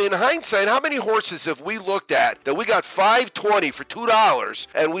best, and in hindsight, how many horses have we looked at that we got $5.20 for $2,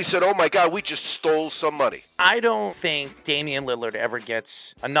 and we said, oh my God, we just stole some money? I don't think Damian Lillard ever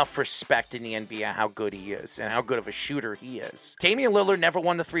gets enough respect in the NBA how good he is and how good of a shooter he is. Damian Lillard never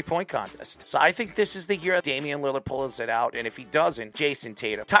won the three-point contest. So I think this is the year Damian Lillard pulls it out, and if he doesn't, Jason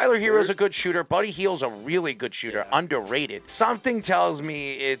Tatum. Tyler Hero's a good shooter. Buddy Hield's a really good shooter, underrated. Something tells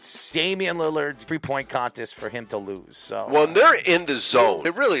me it's Damian Lillard's three-point contest for him to lose. So when they're in the zone,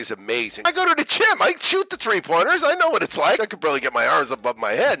 it really is amazing. I go to the gym. I shoot the three-pointers. I know what it's like. I could barely get my arms above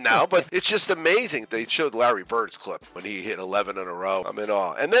my head now, but it's just amazing. They showed Larry Bird's clip when he hit 11 in a row. I'm in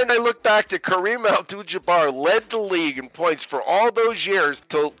awe. And then I look back to Kareem Abdul-Jabbar led the league in points for all those years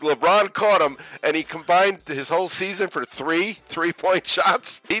till LeBron caught him, and he combined his whole season for three-point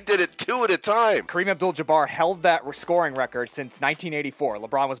shots. He did it 2 at a time. Kareem Abdul-Jabbar held that scoring record since 1984.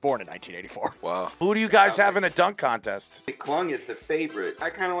 LeBron was born in 1984. Wow. Who do you guys have in a dunk contest? McClung is the favorite. I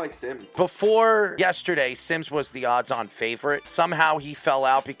kind of like Sims. Before yesterday, Sims was the odds-on favorite. Somehow he fell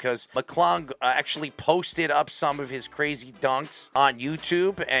out because McClung actually posted up some of his crazy dunks on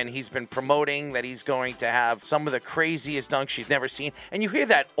YouTube, and he's been promoting that he's going to have some of the craziest dunks you've never seen. And you hear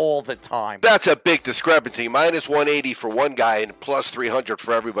that all the time. That's a big discrepancy. Minus 180 for one guy and plus 300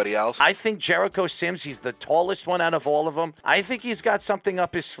 for everybody else. I think Jericho Sims, he's the tallest one out of all of them. I think he's got something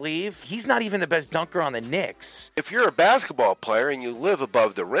up his sleeve. He's not even the best dunker on the Knicks. If you're a basketball player and you live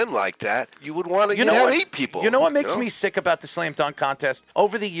above the rim like that, you would want to have 8 people. You know what makes me sick about the slam dunk contest?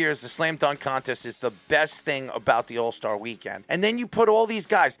 Over the years, the slam dunk contest is the best thing about the All-Star Weekend. And then you put all these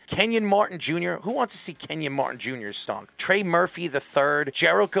guys, Kenyon Martin Jr. Who wants to see Kenyon Martin Jr. stunk? Trey Murphy III,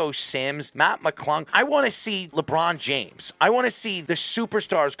 Jericho Sims, Matt McClung. I want to see LeBron James. I want to see the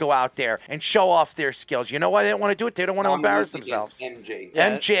superstars go out there and show off their skills. You know why they don't want to do it? They don't want to embarrass themselves.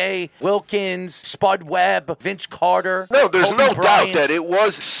 MJ, Wilkins, Spud Webb, Vince Carter. No, there's no doubt that it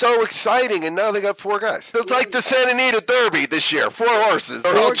was so exciting, and now they got 4 guys. It's like the Santa Anita Derby this year. 4 horses.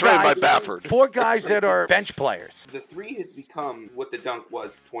 They're all trained by Baffert. 4 guys that are bench players. The 3 has become what the dunk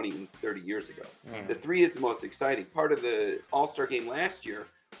was 20, 30 years ago. The 3 is the most exciting. Part of the All-Star game last year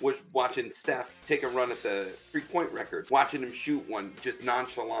was watching Steph take a run at the three-point record, watching him shoot one just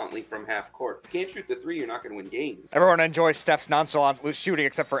nonchalantly from half court. You can't shoot the 3, you're not going to win games. Everyone enjoys Steph's nonchalant shooting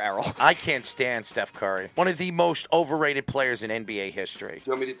except for Errol. I can't stand Steph Curry. One of the most overrated players in NBA history.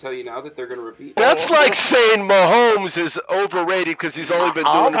 Do you want me to tell you now that they're going to repeat? That's like saying Mahomes is overrated because he's only been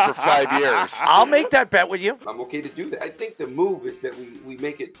doing it for 5 years. I'll make that bet with you. I'm okay to do that. I think the move is that we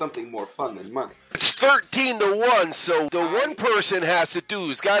make it something more fun than money. It's 13-1, so the one person has to do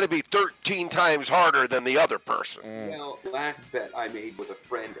is got to be 13 times harder than the other person. Well, the last bet I made with a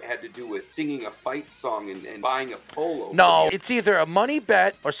friend had to do with singing a fight song and buying a polo. No, it's either a money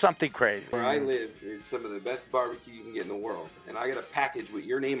bet or something crazy. Where I live is some of the best barbecue you can get in the world, and I got a package with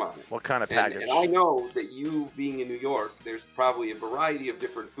your name on it. What kind of package? And I know that you being in New York, there's probably a variety of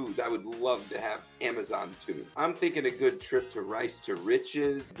different foods I would love to have Amazon to me. I'm thinking a good trip to Rice to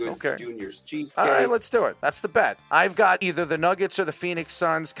Riches, good Junior's Cheesecake. All right, let's do it. That's the bet. I've got either the Nuggets or the Phoenix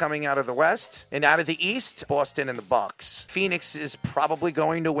Suns coming out of the West, and out of the East, Boston and the Bucks. Phoenix is probably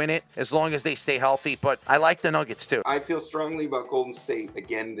going to win it as long as they stay healthy, but I like the Nuggets too. I feel strongly about Golden State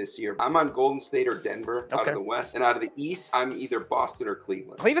again this year. I'm on Golden State or Denver out of the West, and out of the East, I'm either Boston or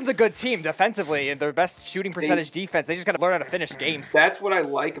Cleveland. Cleveland's a good team defensively, and their best shooting percentage defense. They just got to learn how to finish games. That's what I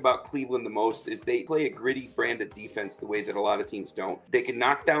like about Cleveland the most is they play a gritty brand of defense the way that a lot of teams don't. They can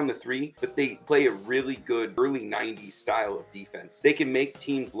knock down the 3, but they play a really good early 90s style of defense. They can make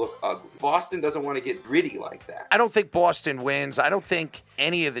teams look ugly. Boston doesn't want to get gritty like that. I don't think Boston wins. I don't think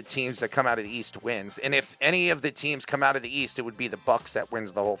any of the teams that come out of the East wins. And if any of the teams come out of the East, it would be the Bucks that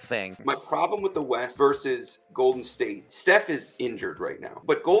wins the whole thing. My problem with the West versus Golden State, Steph is injured right now,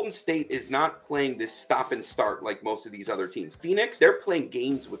 but Golden State is not playing this stop and start like most of these other teams. Phoenix, they're playing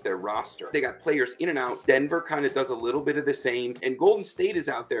games with their roster. They got players in and out. Denver kind of does a little bit of the same, and Golden State is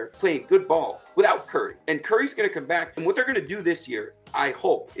out there playing good ball without Curry. And Curry's going to come back, and what they're going to do this year, I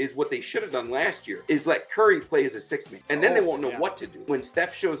hope, is what they should have done last year, is let Curry play as a 6-man. And then they won't know what to do. When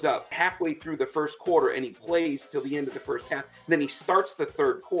Steph shows up halfway through the first quarter and he plays till the end of the first half, then he starts the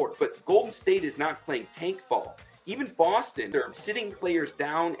third quarter. But Golden State is not playing tank ball. Even Boston, they're sitting players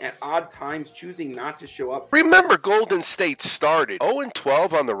down at odd times, choosing not to show up. Remember, Golden State started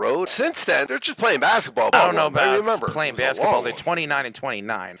 0-12 on the road. Since then, they're just playing basketball. I don't know about playing basketball. They're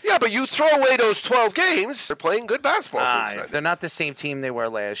 29-29. Yeah, but you throw away those 12 games, they're playing good basketball since then. They're not the same team they were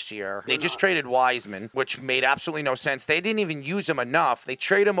last year. They just traded Wiseman, which made absolutely no sense. They didn't even use him enough. They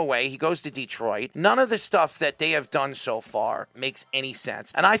trade him away. He goes to Detroit. None of the stuff that they have done so far makes any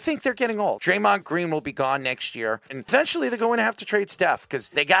sense. And I think they're getting old. Draymond Green will be gone next year. year. And eventually they're going to have to trade Steph because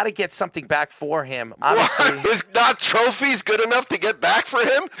they got to get something back for him. Obviously, is not trophies good enough to get back for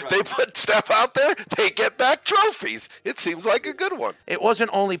him? Right. They put Steph out there, they get back trophies. It seems like a good one. It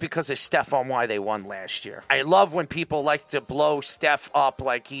wasn't only because of Steph on why they won last year. I love when people like to blow Steph up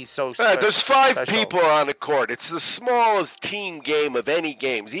like he's so there's 5 special. people on the court. It's the smallest team game of any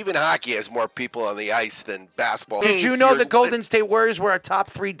games. Even hockey has more people on the ice than basketball. Did you know the Golden State Warriors were a top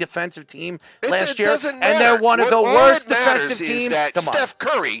 3 defensive team last year? Doesn't matter. And they're one of the worst defensive teams. That Steph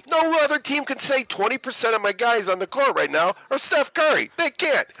Curry, no other team can say 20% of my guys on the court right now are Steph Curry. They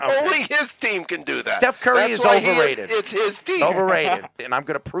can't. Okay. Only his team can do that. Steph Curry is overrated. It's his team. Overrated. And I'm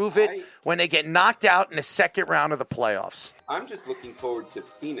going to prove it when they get knocked out in the second round of the playoffs. I'm just looking forward to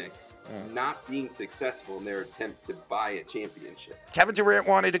Phoenix not being successful in their attempt to buy a championship. Kevin Durant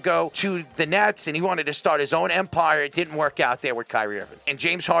wanted to go to the Nets, and he wanted to start his own empire. It didn't work out there with Kyrie Irving. And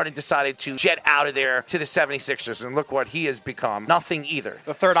James Harden decided to jet out of there to the 76ers, and look what he has become. Nothing either.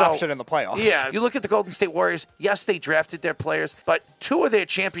 The third option in the playoffs. Yeah, you look at the Golden State Warriors, yes, they drafted their players, but 2 of their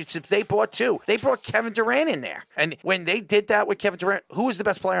championships they bought too. They brought Kevin Durant in there. And when they did that with Kevin Durant, who was the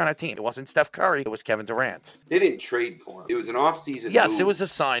best player on that team? It wasn't Steph Curry, it was Kevin Durant. They didn't trade for him. It was an offseason Yes, move. It was a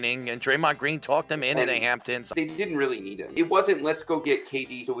signing, and Draymond Green talked them in the Hamptons. They didn't really need him. It wasn't, let's go get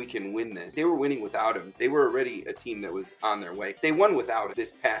KD so we can win this. They were winning without him. They were already a team that was on their way. They won without him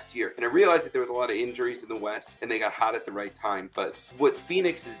this past year. And I realized that there was a lot of injuries in the West, and they got hot at the right time. But what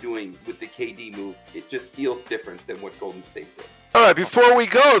Phoenix is doing with the KD move, it just feels different than what Golden State did. All right, before we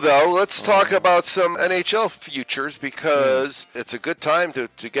go, though, let's talk about some NHL futures because it's a good time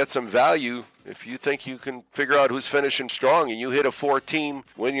to get some value. If you think you can figure out who's finishing strong and you hit a 4-team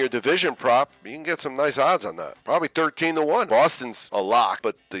win your division prop, you can get some nice odds on that. Probably 13-1. Boston's a lock,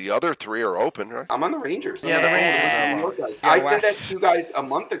 but the other 3 are open, right? I'm on the Rangers. Yeah, the Rangers. I said that to you guys a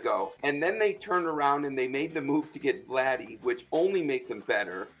month ago, and then they turned around and they made the move to get Vladdy, which only makes them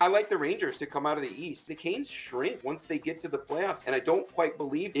better. I like the Rangers to come out of the East. The Canes shrink once they get to the playoffs, and I don't quite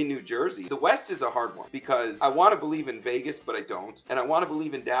believe in New Jersey. The West is a hard one because I want to believe in Vegas, but I don't. And I want to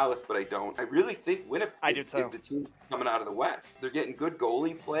believe in Dallas, but I don't. I really think Winnipeg is the team coming out of the West. They're getting good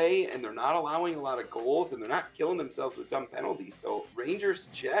goalie play, and they're not allowing a lot of goals, and they're not killing themselves with dumb penalties. So Rangers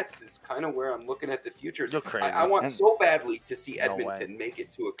Jets is kind of where I'm looking at the future. You're crazy. I want so badly to see Edmonton make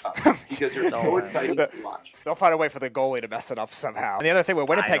it to a cup because they're so exciting to watch. They'll find a way for the goalie to mess it up somehow. And the other thing with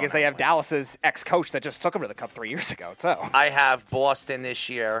Winnipeg is they have Dallas's ex-coach that just took them to the cup 3 years ago. So I have Boston this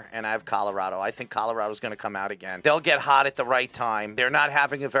year, and I have Colorado. I think Colorado's going to come out again. They'll get hot at the right time. They're not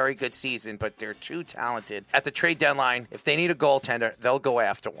having a very good season, but they're too talented. At the trade deadline, if they need a goaltender, they'll go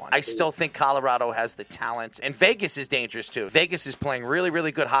after one. I still think Colorado has the talent, and Vegas is dangerous too. Vegas is playing really,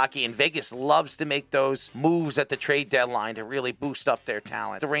 really good hockey, and Vegas loves to make those moves at the trade deadline to really boost up their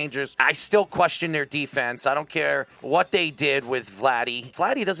talent. The Rangers, I still question their defense. I don't care what they did with Vladdy.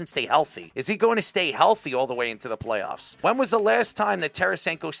 Vladdy doesn't stay healthy. Is he going to stay healthy all the way into the playoffs? When was the last time that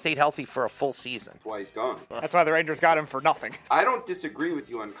Tarasenko stayed healthy for a full season? That's why he's gone. That's why the Rangers got him for nothing. I don't disagree with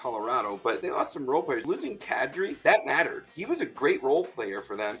you on Colorado, but they lost some role players. Losing Kadri, that mattered. He was a great role player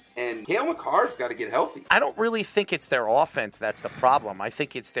for them, and Cale Makar's got to get healthy. I don't really think it's their offense that's the problem. I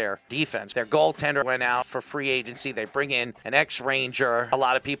think it's their defense. Their goaltender went out for free agency. They bring in an ex-Ranger. A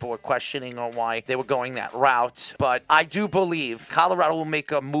lot of people were questioning on why they were going that route, but I do believe Colorado will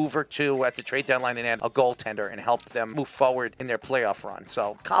make a move or two at the trade deadline and add a goaltender and help them move forward in their playoff run.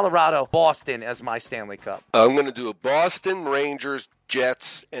 So Colorado, Boston as my Stanley Cup. I'm going to do a Boston, Rangers,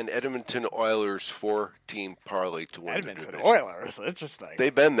 Jets, and Edmonton Oilers 4-team parlay to win. Edmonton Oilers, interesting.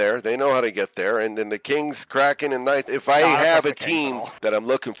 They've been there. They know how to get there. And then the Kings, Kraken, and Knights. If I have a team that I'm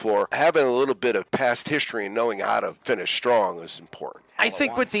looking for, having a little bit of past history and knowing how to finish strong is important. I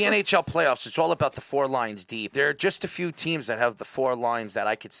think with the NHL playoffs, it's all about the 4 lines deep. There are just a few teams that have the 4 lines that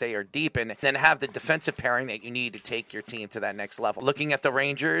I could say are deep and then have the defensive pairing that you need to take your team to that next level. Looking at the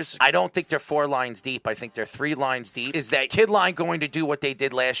Rangers, I don't think they're 4 lines deep. I think they're 3 lines deep. Is that kid line going to do what they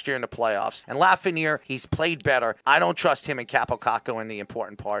did last year in the playoffs? And Lafreniere, he's played better. I don't trust him and Capo Caco in the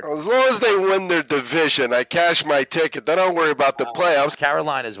important part. As long as they win their division, I cash my ticket. Then I don't worry about the playoffs.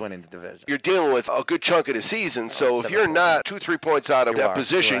 Carolina's winning the division. You're dealing with a good chunk of the season, so if you're not 2-3 points out of that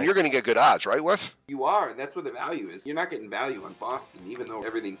position, you're going to get good odds, right, Wes? You are. That's where the value is. You're not getting value on Boston, even though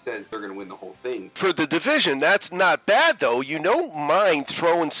everything says they're going to win the whole thing. For the division, that's not bad, though. You don't mind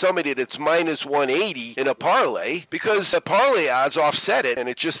throwing somebody that's minus 180 in a parlay because the parlay odds offset it, and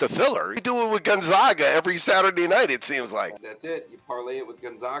it's just a filler. You do it with Gonzaga every Saturday night, it seems like. That's it. You parlay it with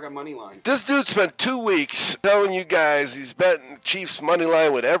Gonzaga money line. This dude spent 2 weeks telling you guys he's betting Chiefs money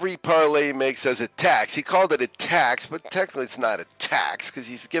line with every parlay he makes as a tax. He called it a tax, but technically it's not a tax because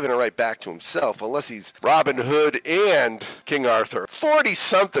he's giving it right back to himself, unless Plus, he's Robin Hood and King Arthur.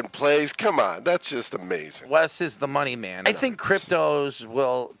 40-something plays. Come on. That's just amazing. Wes is the money man. I think cryptos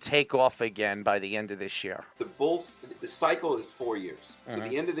will take off again by the end of this year. The cycle is 4 years. So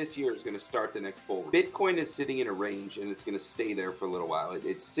the end of this year is going to start the next bull. Bitcoin is sitting in a range, and it's going to stay there for a little while.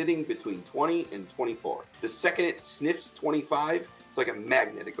 It's sitting between 20 and 24. The second it sniffs 25, it's like a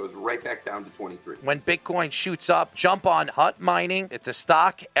magnet. It goes right back down to 23. When Bitcoin shoots up, jump on Hut Mining. It's a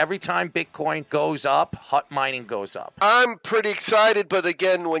stock. Every time Bitcoin goes up, Hut Mining goes up. I'm pretty excited, but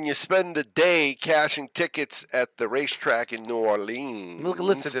again, when you spend the day cashing tickets at the racetrack in New Orleans.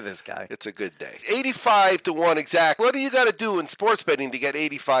 Listen to this guy. It's a good day. 85-1 exact. What do you got to do in sports betting to get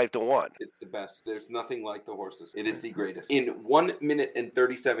 85-1? It's the best. There's nothing like the horses. It is the greatest. In 1 minute and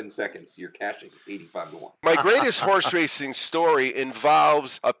 37 seconds, you're cashing 85-1. My greatest horse racing story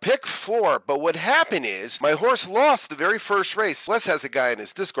involves a pick 4, but what happened is my horse lost the very first race. Les has a guy on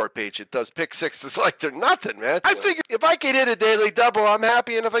his Discord page that does pick 6. It's like they're nothing, man. I figure if I can hit a daily double, I'm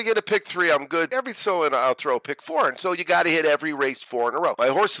happy, and if I get a pick 3, I'm good. Every so and I'll throw a pick 4, and so you got to hit every race 4 in a row. My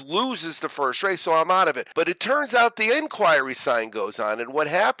horse loses the first race, so I'm out of it. But it turns out the inquiry sign goes on, and what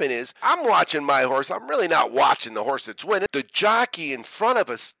happened is I'm watching my horse. I'm really not watching the horse that's winning. The jockey in front of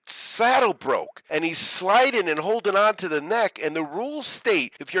us saddle broke, and he's sliding and holding on to the neck, and the rules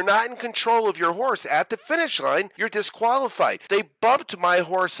state if you're not in control of your horse at the finish line, you're disqualified. They bumped my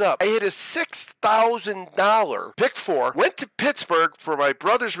horse up. I hit a $6,000 pick 4, went to Pittsburgh for my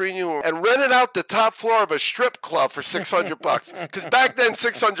brother's reunion, and rented out the top floor of a strip club for $600. Because back then,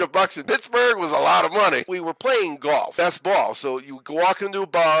 $600 in Pittsburgh was a lot of money. We were playing golf, best ball. So you walk into a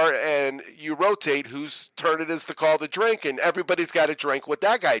bar and you rotate whose turn it is to call the drink, and everybody's got to drink what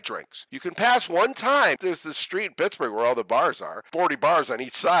that guy drinks. You can pass one time. There's this street in Pittsburgh where all the bars are, 40 bars on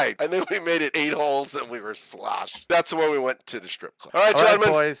each side. And then we made it 8 holes and we were sloshed. That's when we went to the strip club. All right, gentlemen.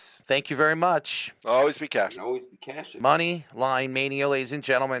 All right, boys. Thank you very much. Always be cashing. Always be cashing. Money Line Mania, ladies and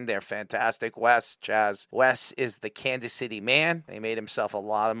gentlemen. They're fantastic. Wes, Chaz. Wes is the Kansas City man. He made himself a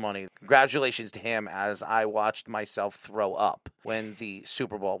lot of money. Congratulations to him as I watched myself throw up when the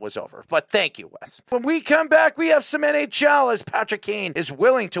Super Bowl was over. But thank you, Wes. When we come back, we have some NHL as Patrick Kane is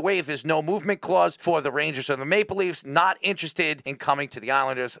willing to waive his no movement clause for the Rangers and the Maple Leafs, not interested in coming to the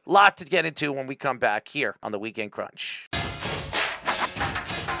Islanders. A lot to get into when we come back here on the Weekend Crunch.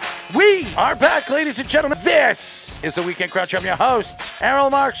 We are back, ladies and gentlemen. This is the Weekend Crunch. I'm your host, Errol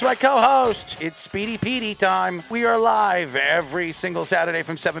Marks, my co-host. It's Speedy Petey time. We are live every single Saturday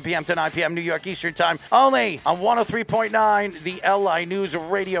from 7 p.m. to 9 p.m. New York Eastern Time, only on 103.9, the LI News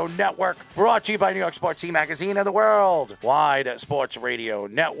Radio Network, brought to you by New York Sports Magazine and the Worldwide Sports Radio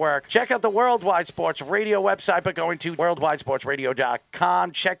Network. Check out the Worldwide Sports Radio website by going to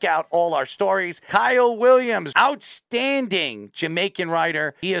worldwidesportsradio.com. Check out all our stories. Kyle Williams, outstanding Jamaican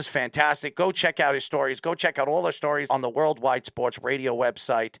writer. He is fantastic. Go check out his stories. Go check out all our stories on the Worldwide Sports Radio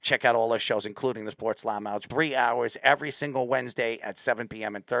website. Check out all our shows, including the Sports Lounge. 3 hours every single Wednesday at 7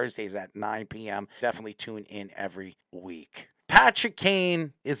 p.m. and Thursdays at 9 p.m. Definitely tune in every week. Patrick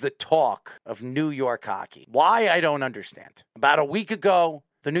Kane is the talk of New York hockey. Why, I don't understand. About a week ago,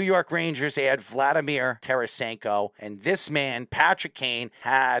 the New York Rangers had Vladimir Tarasenko, and this man, Patrick Kane,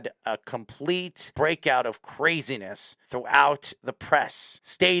 had a complete breakout of craziness throughout the press,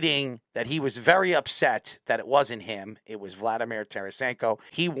 stating that he was very upset that it wasn't him, it was Vladimir Tarasenko.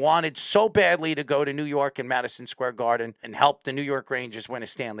 He wanted so badly to go to New York and Madison Square Garden and help the New York Rangers win a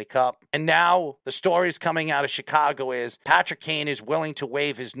Stanley Cup. And now the stories coming out of Chicago is Patrick Kane is willing to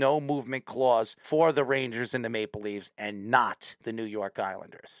waive his no-movement clause for the Rangers and the Maple Leafs and not the New York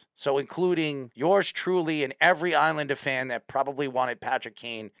Islanders. So including yours truly and every Islander fan that probably wanted Patrick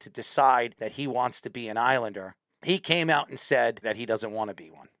Kane to decide that he wants to be an Islander, he came out and said that he doesn't want to be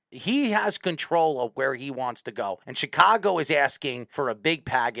one. He has control of where he wants to go. And Chicago is asking for a big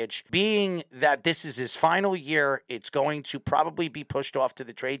package. Being that this is his final year, it's going to probably be pushed off to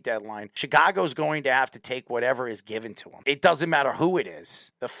the trade deadline. Chicago's going to have to take whatever is given to him. It doesn't matter who it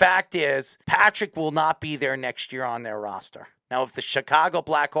is. The fact is, Patrick will not be there next year on their roster. Now, if the Chicago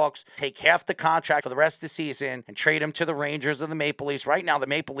Blackhawks take half the contract for the rest of the season and trade him to the Rangers or the Maple Leafs, right now the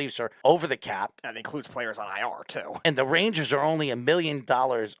Maple Leafs are over the cap. That includes players on IR, too. And the Rangers are only $1 million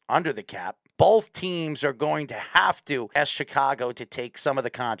under the cap. Both teams are going to have to ask Chicago to take some of the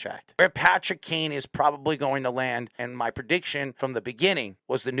contract. Where Patrick Kane is probably going to land, and my prediction from the beginning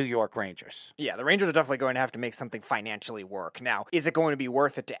was the New York Rangers. Yeah, the Rangers are definitely going to have to make something financially work. Now, is it going to be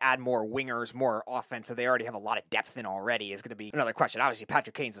worth it to add more wingers, more offense that they already have a lot of depth in already is going to be another question. Obviously,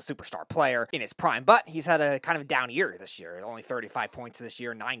 Patrick Kane's a superstar player in his prime, but he's had a kind of down year this year. Only 35 points this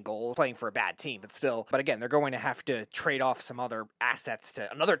year, 9 goals, playing for a bad team, but still. But again, they're going to have to trade off some other assets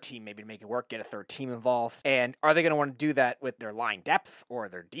to another team maybe to make it work. get a third team involved. And are they going to want to do that with their line depth or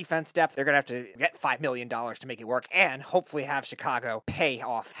their defense depth? They're going to have to get $5 million to make it work and hopefully have Chicago pay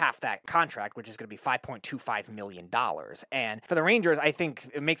off half that contract, which is going to be $5.25 million. And for the Rangers, I think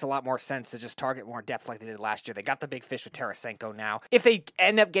it makes a lot more sense to just target more depth like they did last year. They got the big fish with Tarasenko now. If they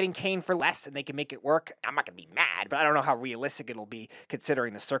end up getting Kane for less and they can make it work, I'm not going to be mad, but I don't know how realistic it'll be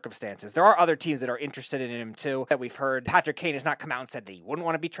considering the circumstances. There are other teams that are interested in him too that we've heard. Patrick Kane has not come out and said that he wouldn't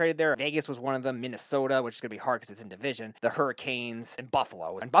want to be traded there. Vegas was one of them, Minnesota, which is going to be hard because it's in division, the Hurricanes, and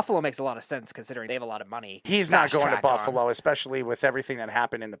Buffalo. And Buffalo makes a lot of sense considering they have a lot of money. He's not going to Buffalo, especially with everything that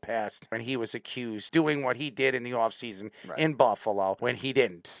happened in the past when he was accused doing what he did in the offseason in Buffalo when he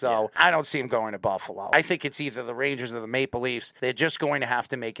didn't. So I don't see him going to Buffalo. I think it's either the Rangers or the Maple Leafs. They're just going to have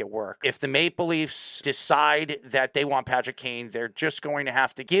to make it work. If the Maple Leafs decide that they want Patrick Kane, they're just going to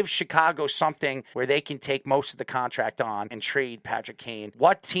have to give Chicago something where they can take most of the contract on and trade Patrick Kane.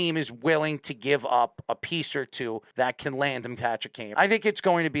 What team is willing to give up a piece or two that can land him Patrick Kane? I think it's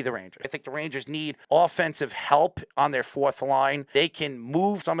going to be the Rangers. I think the Rangers need offensive help on their fourth line. They can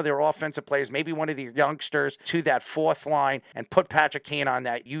move some of their offensive players, maybe one of the youngsters, to that fourth line and put Patrick Kane on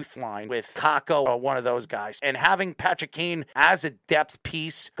that youth line with Kakko or one of those guys. And having Patrick Kane as a depth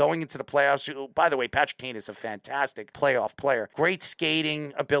piece going into the playoffs, by the way, Patrick Kane is a fantastic playoff player. Great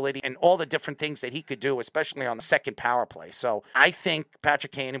skating ability and all the different things that he could do, especially on the second power play. So I think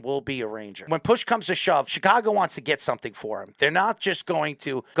Patrick Kane will be a Ranger. When push comes to shove, Chicago wants to get something for him. They're not just going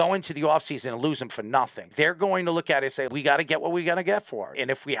to go into the offseason and lose him for nothing. They're going to look at it and say, we got to get what we got to get for him.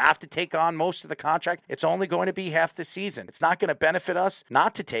 And if we have to take on most of the contract, it's only going to be half the season. It's not going to benefit us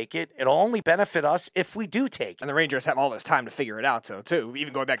not to take it. It'll only benefit us if we do take it. And the Rangers have all this time to figure it out, so too.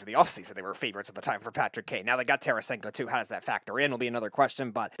 Even going back to the offseason, they were favorites at the time for Patrick Kane. Now they got Tarasenko too. How does that factor in? Will be another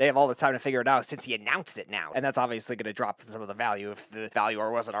question, but they have all the time to figure it out since he announced it now. And that's obviously going to drop some of the value if the value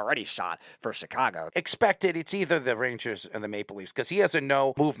wasn't already shot for Chicago. Expected, it's either the Rangers and the Maple Leafs because he has a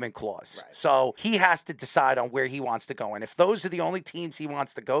no movement clause. Right. So he has to decide on where he wants to go. And if those are the only teams he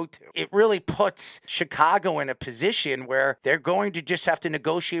wants to go to, it really puts Chicago in a position where they're going to just have to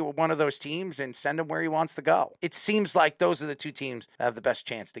negotiate with one of those teams and send him where he wants to go. It seems like those are the two teams that have the best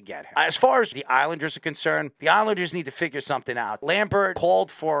chance to get him. As far as the Islanders are concerned, the Islanders need to figure something out. Lambert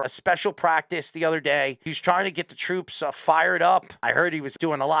called for a special practice the other day. He was trying to get the troops fired up. I heard he was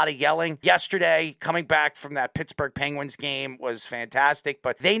doing a lot of yelling. Yesterday, coming back from that Pittsburgh Penguins game was fantastic,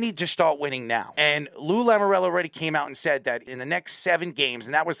 but they need to start winning now. And Lou Lamoriello already came out and said that in the next 7 games,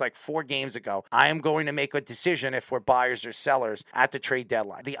 and that was like 4 games ago, I am going to make a decision if we're buyers or sellers at the trade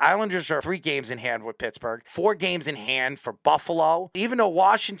deadline. The Islanders are 3 games in hand with Pittsburgh, 4 games in hand for Buffalo. Even though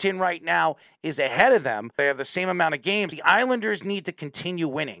Washington right now is ahead of them, they have the same amount of games. The Islanders need to continue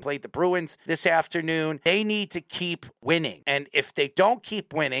winning. Played the Bruins this afternoon. They need to keep winning. And if they don't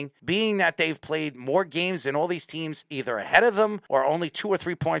keep winning, being that they've played more games than all these teams either ahead of them or only 2 or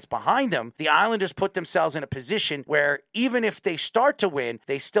 3 points behind them, the Islanders put themselves in a position where even if they start to win,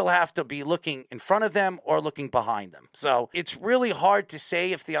 they still have to be looking in front of them or looking behind them. So it's really hard to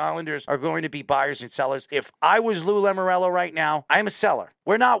say if the Islanders are going to be buyers and sellers. If I was Lou Lamoriello right now, I'm a seller.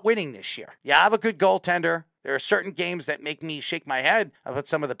 We're not winning this year. You have a good goaltender. There are certain games that make me shake my head about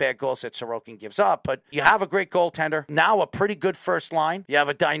some of the bad goals that Sorokin gives up, but you have a great goaltender. Now a pretty good first line. You have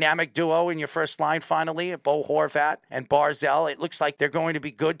a dynamic duo in your first line finally, Bo Horvat and Barzal. It looks like they're going to be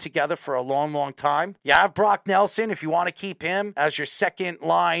good together for a long, long time. You have Brock Nelson if you want to keep him as your second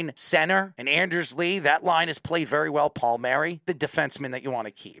line center. And Anders Lee, that line has played very well. Palmieri, the defenseman that you want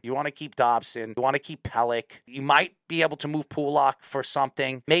to keep. You want to keep Dobson. You want to keep Pelech. You might be able to move Pulak for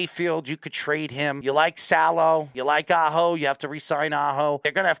something. Mayfield, you could trade him. You like Sal. You like Aho. You have to re-sign Aho.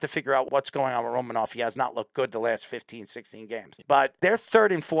 They're going to have to figure out what's going on with Romanov. He has not looked good the last 15, 16 games. But their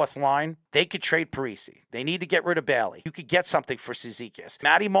third and fourth line, they could trade Parisi. They need to get rid of Bailey. You could get something for Cizikas.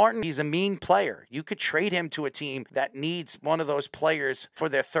 Matty Martin, he's a mean player. You could trade him to a team that needs one of those players for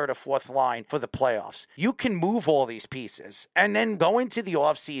their third or fourth line for the playoffs. You can move all these pieces and then go into the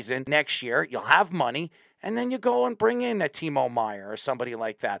offseason next year. You'll have money. And then you go and bring in a Timo Meyer or somebody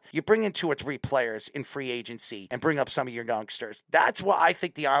like that. You bring in 2 or 3 players in free agency and bring up some of your youngsters. That's what I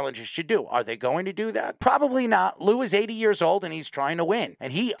think the Islanders should do. Are they going to do that? Probably not. Lou is 80 years old and he's trying to win.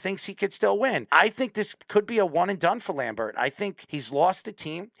 And he thinks he could still win. I think this could be a one and done for Lambert. I think he's lost the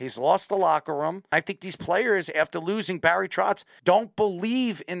team. He's lost the locker room. I think these players, after losing Barry Trotz, don't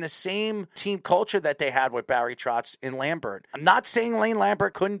believe in the same team culture that they had with Barry Trotz in Lambert. I'm not saying Lane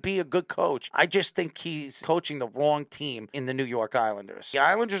Lambert couldn't be a good coach. I just think he's he's coaching the wrong team in the New York Islanders. The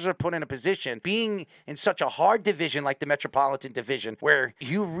Islanders are put in a position, being in such a hard division like the Metropolitan Division, where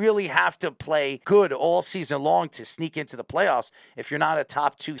you really have to play good all season long to sneak into the playoffs if you're not a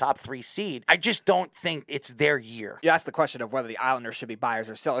top 2, top 3 seed. I just don't think it's their year. You asked the question of whether the Islanders should be buyers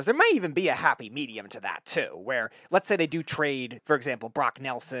or sellers. There might even be a happy medium to that, too, where let's say they do trade, for example, Brock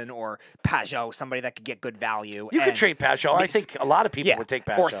Nelson or Pajot, somebody that could get good value. You could trade Pajot. I think a lot of people would take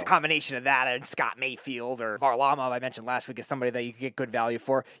Pajot. Or a combination of that and Scott Mayfield or Varlamov, I mentioned last week, is somebody that you could get good value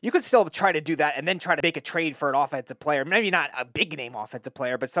for. You could still try to do that and then try to make a trade for an offensive player. Maybe not a big-name offensive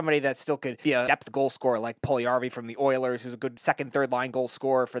player, but somebody that still could be a depth goal scorer like Puljujarvi from the Oilers, who's a good second, third-line goal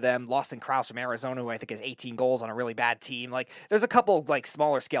scorer for them. Lawson Krause from Arizona, who I think has 18 goals on a really bad team. Like, there's a couple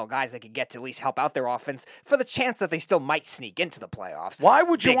smaller-scale guys they could get to at least help out their offense for the chance that they still might sneak into the playoffs. Why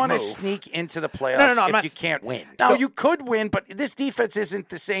would you want to sneak into the playoffs if you can't win? Now, you could win, but this defense isn't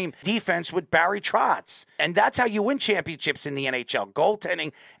the same defense with Barry Trotz. And that's how you win championships in the NHL,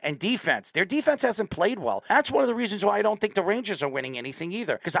 goaltending and defense. Their defense hasn't played well. That's one of the reasons why I don't think the Rangers are winning anything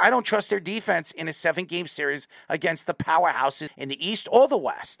either, because I don't trust their defense in a 7-game series against the powerhouses in the East or the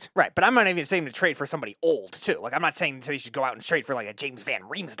West. Right, but I'm not even saying to trade for somebody old, too. Like, I'm not saying you should go out and trade for, like, a James Van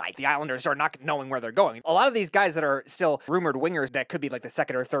Riemsdyk. The Islanders are not knowing where they're going. A lot of these guys that are still rumored wingers that could be, like, the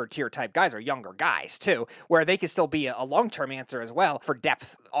second or third tier type guys are younger guys, too, where they could still be a long-term answer as well for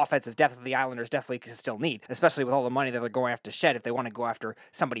depth, offensive depth that the Islanders definitely could still need, especially with all the money that they're going after shed if they want to go after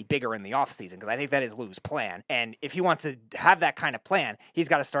somebody bigger in the offseason, because I think that is Lou's plan. And if he wants to have that kind of plan, he's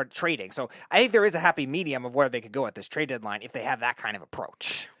got to start trading. So I think there is a happy medium of where they could go at this trade deadline if they have that kind of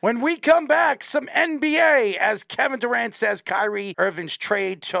approach. When we come back, some NBA, as Kevin Durant says Kyrie Irving's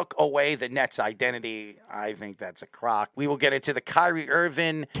trade took away the Nets' identity. I think that's a crock. We will get into the Kyrie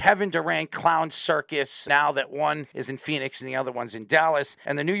Irving, Kevin Durant clown circus now that one is in Phoenix and the other one's in Dallas.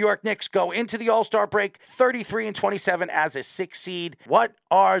 And the New York Knicks go into the All-Star break 33-27 as a 6 seed. What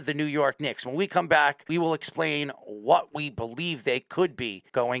are the New York Knicks? When we come back, we will explain what we believe they could be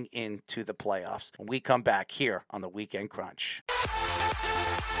going into the playoffs. When we come back here on the Weekend Crunch.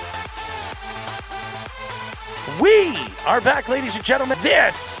 We are back, ladies and gentlemen.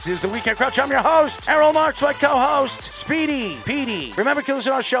 This is the Weekend Crunch. I'm your host, Errol Marks, my co-host, Speedy Petey. Remember to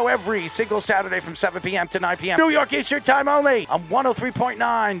listen to our show every single Saturday from 7 p.m. to 9 p.m. New York Eastern Time only on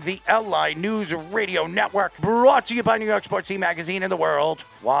 103.9, the LI News Radio Network. Brought to you by New York Sports E-Magazine and the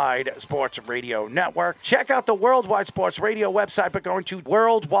Worldwide Sports Radio Network. Check out the Worldwide Sports Radio website by going to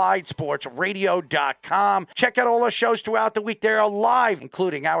worldwidesportsradio.com. Check out all our shows throughout the week. They're live,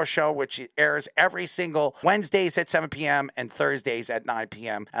 including our show, which airs every single Wednesdays at 7 p.m. and Thursdays at 9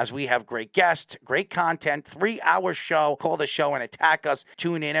 p.m. as we have great guests, great content, 3-hour show. Call the show and attack us.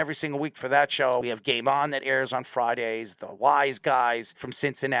 Tune in every single week for that show. We have Game On that airs on Fridays, The Wise Guys from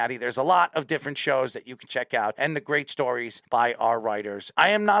Cincinnati. There's a lot of different shows that you can check out and the great stories by our writers. I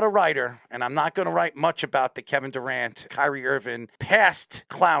am not a writer, and I'm not going to write much about the Kevin Durant, Kyrie Irving past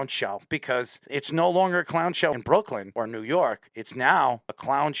clown show, because it's no longer a clown show in Brooklyn or New York. It's now a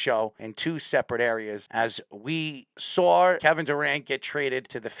clown show in 2 separate areas, as we saw Kevin Durant get traded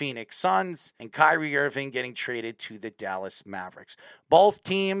to the Phoenix Suns and Kyrie Irving getting traded to the Dallas Mavericks. Both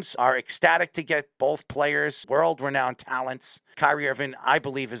teams are ecstatic to get both players, world-renowned talents. Kyrie Irving, I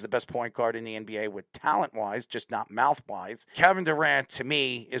believe, is the best point guard in the NBA with talent-wise, just not mouth-wise. Kevin Durant, to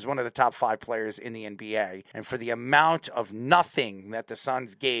me, is one of the top 5 players in the NBA. And for the amount of nothing that the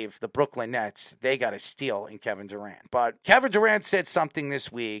Suns gave the Brooklyn Nets, they got a steal in Kevin Durant. But Kevin Durant said something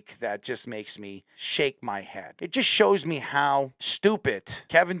this week that just makes me shake my head. It just shows me how stupid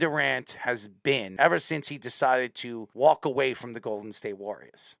Kevin Durant has been ever since he decided to walk away from the Golden State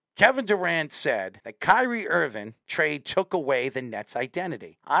Warriors. Kevin Durant said that Kyrie Irving trade took away the Nets'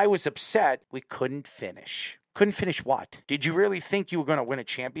 identity. I was upset we couldn't finish. Couldn't finish what? Did you really think you were going to win a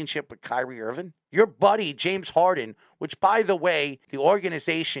championship with Kyrie Irving? Your buddy, James Harden, which, by the way, the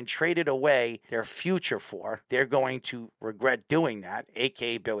organization traded away their future for. They're going to regret doing that,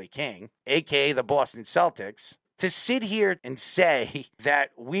 a.k.a. Billy King, a.k.a. the Boston Celtics. To sit here and say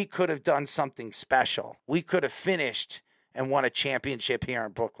that we could have done something special, we could have finished and won a championship here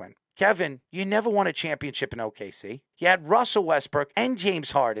in Brooklyn. Kevin, you never won a championship in OKC. You had Russell Westbrook and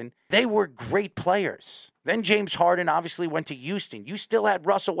James Harden. They were great players. Then James Harden obviously went to Houston. You still had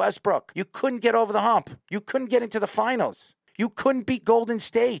Russell Westbrook. You couldn't get over the hump. You couldn't get into the finals. You couldn't beat Golden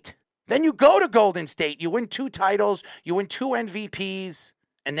State. Then you go to Golden State. You win 2 titles. You win 2 MVPs.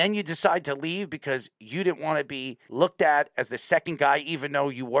 And then you decide to leave because you didn't want to be looked at as the second guy, even though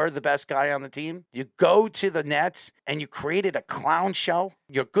you were the best guy on the team. You go to the Nets and you created a clown show.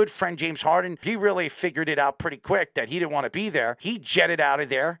 Your good friend James Harden, he really figured it out pretty quick that he didn't want to be there. He jetted out of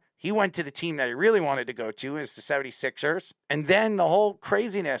there. He went to the team that he really wanted to go to, is the 76ers. And then the whole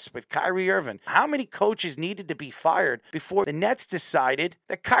craziness with Kyrie Irving. How many coaches needed to be fired before the Nets decided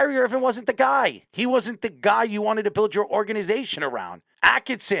that Kyrie Irving wasn't the guy? He wasn't the guy you wanted to build your organization around.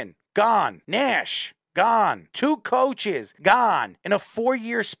 Atkinson, gone. Nash, gone. 2 coaches, gone in a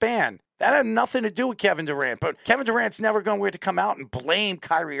 4-year span. That had nothing to do with Kevin Durant, but Kevin Durant's never going to come out and blame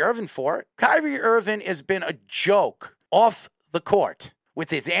Kyrie Irving for it. Kyrie Irving has been a joke off the court with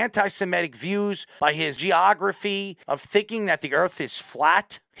his anti-Semitic views, by his geography of thinking that the earth is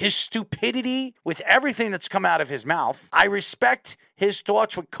flat, his stupidity with everything that's come out of his mouth. I respect his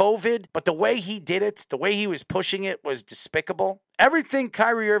thoughts with COVID, but the way he did it, the way he was pushing it was despicable. Everything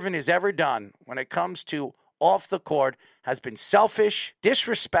Kyrie Irving has ever done when it comes to off the court has been selfish,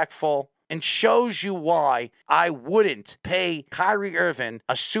 disrespectful, and shows you why I wouldn't pay Kyrie Irving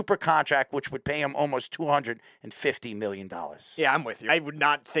a super contract, which would pay him almost $250 million. Yeah, I'm with you. I would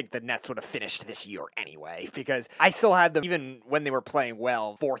not think the Nets would have finished this year anyway, because I still had them, even when they were playing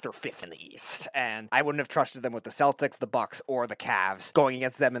well, 4th or 5th in the East. And I wouldn't have trusted them with the Celtics, the Bucks, or the Cavs going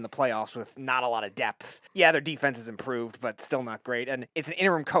against them in the playoffs with not a lot of depth. Yeah, their defense has improved, but still not great. And it's an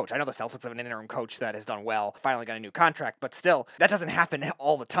interim coach. I know the Celtics have an interim coach that has done well, finally got a new contract, but still, that doesn't happen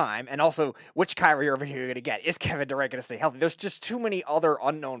all the time. And also, which Kyrie Irving are you going to get? Is Kevin Durant going to stay healthy? There's just too many other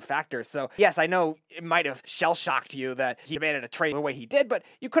unknown factors. So, yes, I know it might have shell-shocked you that he demanded a trade the way he did, but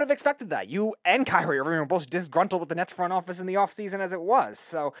you could have expected that. You and Kyrie Irving were both disgruntled with the Nets front office in the offseason as it was.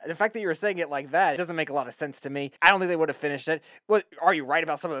 So, the fact that you were saying it like that, it doesn't make a lot of sense to me. I don't think they would have finished it. Are you right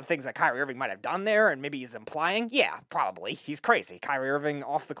about some of the things that Kyrie Irving might have done there and maybe he's implying? Yeah, probably. He's crazy. Kyrie Irving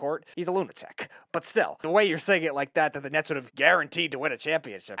off the court, he's a lunatic. But still, the way you're saying it like that the Nets would have guaranteed to win a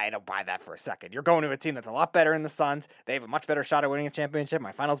championship, I don't buy that for a second. You're going to a team that's a lot better in the Suns. They have a much better shot at winning a championship.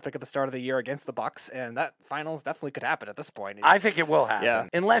 My finals pick at the start of the year against the Bucks, and that finals definitely could happen at this point. I think it will happen. Yeah.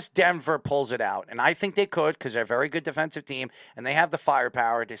 Unless Denver pulls it out. And I think they could, because they're a very good defensive team, and they have the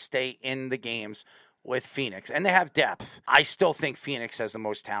firepower to stay in the games with Phoenix, and they have depth. I still think Phoenix has the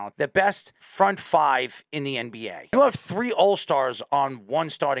most talent. The best front 5 in the NBA. You have 3 All-Stars on 1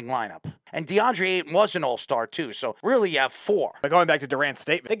 starting lineup. And DeAndre Ayton was an All-Star too, so really you have 4. But going back to Durant's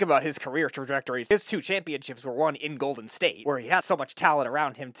statement, think about his career trajectory. His 2 championships were won in Golden State, where he had so much talent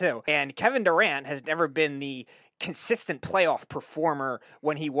around him too. And Kevin Durant has never been the consistent playoff performer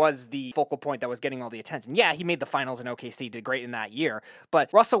when he was the focal point that was getting all the attention. Yeah, he made the finals in OKC, did great in that year.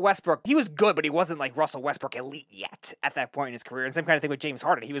 But Russell Westbrook, he was good, but he wasn't like Russell Westbrook elite yet at that point in his career. And same kind of thing with James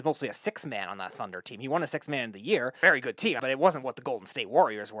Harden. He was mostly a 6-man on that Thunder team. He won a 6-man of the year. Very good team, but it wasn't what the Golden State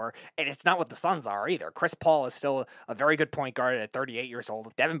Warriors were. And it's not what the Suns are either. Chris Paul is still a very good point guard at 38 years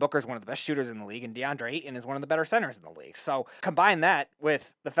old. Devin Booker is one of the best shooters in the league, and DeAndre Ayton is one of the better centers in the league. So combine that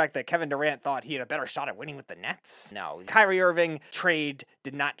with the fact that Kevin Durant thought he had a better shot at winning with the Nets. No, Kyrie Irving trade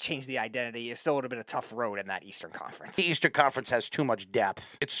did not change the identity. It still would have been a tough road in that Eastern Conference. The Eastern Conference has too much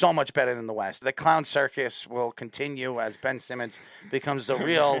depth. It's so much better than the West. The clown circus will continue as Ben Simmons becomes the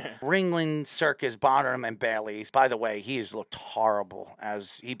real Ringling Circus, Bonham and Bailey's. By the way, he has looked horrible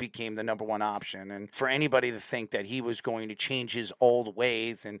as he became the number 1 option. And for anybody to think that he was going to change his old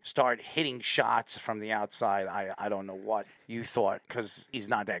ways and start hitting shots from the outside, I don't know what you thought, because he's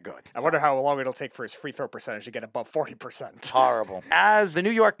not that good. I wonder how long it'll take for his free throw percentage to get above 40%. Horrible. As the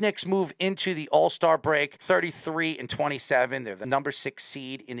New York Knicks move into the All-Star break, 33-27, they're the number 6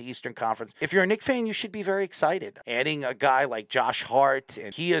 seed in the Eastern Conference. If you're a Knicks fan, you should be very excited. Adding a guy like Josh Hart,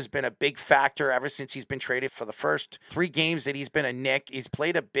 and he has been a big factor ever since he's been traded. For the first 3 games that he's been a Knick, he's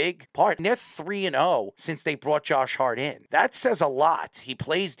played a big part. And they're 3-0 since they brought Josh Hart in. That says a lot. He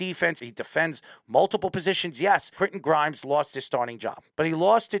plays defense. He defends multiple positions. Yes, Quentin Grimes lost his starting job, but he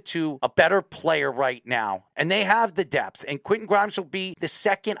lost it to a better player right now, and they have the depth, and Quentin Grimes will be the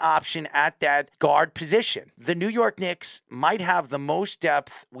second option at that guard position. The New York Knicks might have the most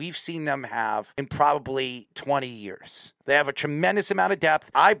depth we've seen them have in probably 20 years. They have a tremendous amount of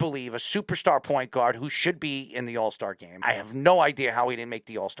depth. I believe a superstar point guard who should be in the All-Star game. I have no idea how he didn't make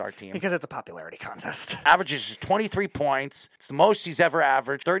the All-Star team. Because it's a popularity contest. Averages 23 points. It's the most he's ever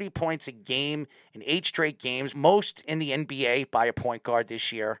averaged. 30 points a game in 8 straight games. Most in the NBA by a point guard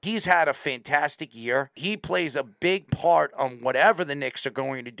this year. He's had a fantastic year. He plays a big part on whatever the Knicks are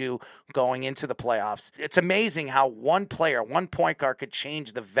going to do going into the playoffs. It's amazing how one player, one point guard could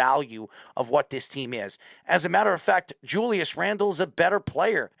change the value of what this team is. As a matter of fact, Julius Randle's a better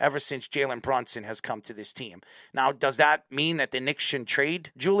player ever since Jalen Brunson has come to this team. Now, does that mean that the Knicks shouldn't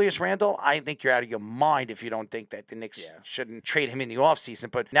trade Julius Randle? I think you're out of your mind if you don't think that the Knicks shouldn't trade him in the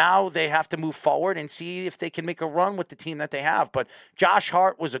offseason. But now they have to move forward and see if they can make a run with the team that they have. But Josh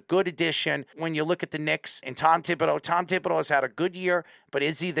Hart was a good addition. When you look at the Knicks, in Tom Thibodeau. Tom Thibodeau has had a good year, but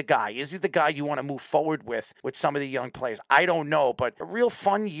is he the guy? Is he the guy you want to move forward with some of the young players? I don't know, but a real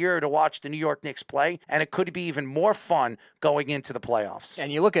fun year to watch the New York Knicks play, and it could be even more fun going into the playoffs.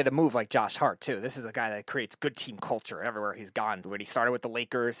 And you look at a move like Josh Hart, too. This is a guy that creates good team culture everywhere he's gone. When he started with the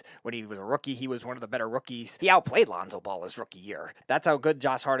Lakers, when he was a rookie, he was one of the better rookies. He outplayed Lonzo Ball his rookie year. That's how good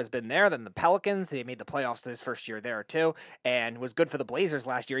Josh Hart has been there. Then the Pelicans, they made the playoffs his first year there, too, and was good for the Blazers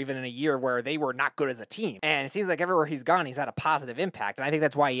last year, even in a year where they were not good as a team. And it seems like everywhere he's gone, he's had a positive impact. And I think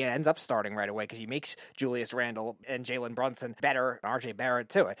that's why he ends up starting right away, because he makes Julius Randle and Jalen Brunson better, and RJ Barrett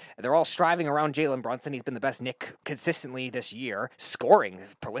too. They're all striving around Jalen Brunson. He's been the best Knick consistently this year, scoring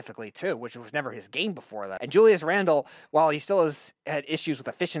prolifically too, which was never his game before that. And Julius Randle, while he still has had issues with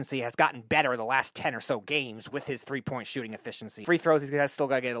efficiency, has gotten better the last 10 or so games with his three-point shooting efficiency. Free throws, he's still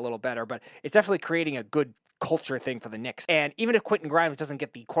got to get a little better, but it's definitely creating a good culture thing for the Knicks. And even if Quentin Grimes doesn't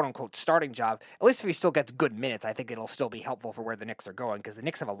get the quote-unquote starting job, at least if he still gets good minutes, I think it'll still be helpful for where the Knicks are going, because the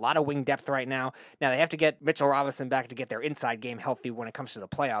Knicks have a lot of wing depth right now. Now, they have to get Mitchell Robinson back to get their inside game healthy when it comes to the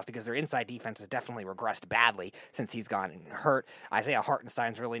playoffs, because their inside defense has definitely regressed badly since he's gone hurt. Isaiah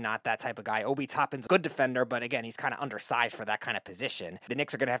Hartenstein's really not that type of guy. Obi Toppin's a good defender, but again, he's kind of undersized for that kind of position. The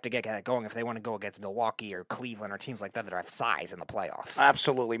Knicks are going to have to get that going if they want to go against Milwaukee or Cleveland or teams like that that have size in the playoffs.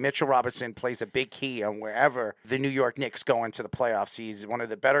 Absolutely. Mitchell Robinson plays a big key on wherever the New York Knicks go into the playoffs. He's one of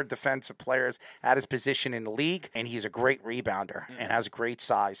the better defensive players at his position in the league, and he's a great rebounder and has great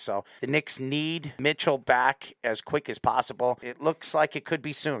size. So the Knicks need Mitchell back as quick as possible. It looks like it could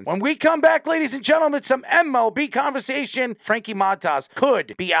be soon. When we come back, ladies and gentlemen, some MLB conversation. Frankie Montas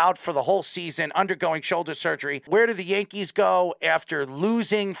could be out for the whole season, undergoing shoulder surgery. Where do the Yankees go after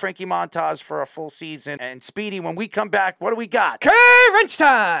losing Frankie Montas for a full season? And Speedy, when we come back, what do we got? Crunch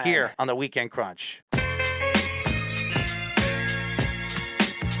time! Here on the Weekend Crunch.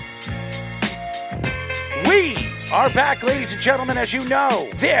 We are back, ladies and gentlemen. As you know,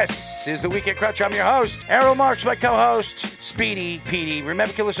 this is the Weekend Crunch. I'm your host, Errol Marks, my co-host, Speedy Petey.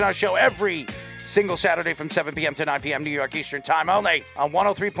 Remember, you can listen to our show every single Saturday from 7 p.m. to 9 p.m. New York Eastern Time, only on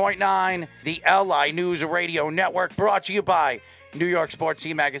 103.9, the LI News Radio Network, brought to you by New York Sports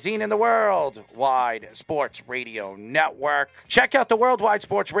Team Magazine and the Worldwide Sports Radio Network. Check out the Worldwide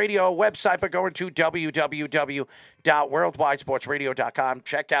Sports Radio website by going to www.worldwidesportsradio.com.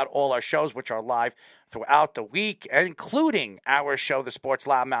 Check out all our shows, which are live throughout the week, including our show, The Sports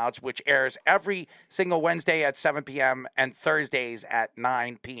Loudmouths, which airs every single Wednesday at 7 p.m. and Thursdays at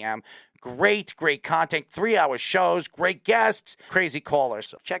 9 p.m. Great content, 3-hour shows, great guests, crazy callers.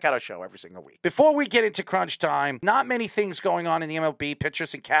 So check out our show every single week. Before we get into crunch time, not many things going on in the MLB.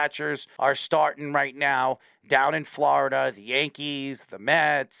 Pitchers and catchers are starting right now down in Florida. The Yankees, the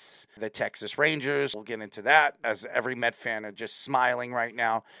Mets, the Texas Rangers. We'll get into that, as every Met fan are just smiling right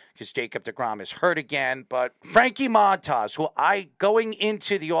now because Jacob deGrom is hurt again. But Frankie Montas, who going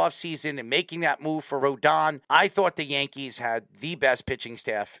into the offseason and making that move for Rodon, I thought the Yankees had the best pitching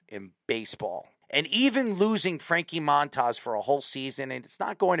staff in baseball. And even losing Frankie Montas for a whole season, and it's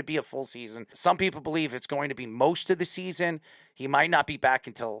not going to be a full season. Some people believe it's going to be most of the season. He might not be back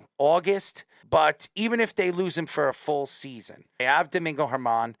until August. But even if they lose him for a full season, they have Domingo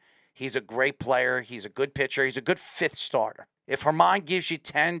Germán. He's a great player. He's a good pitcher. He's a good fifth starter. If Germán gives you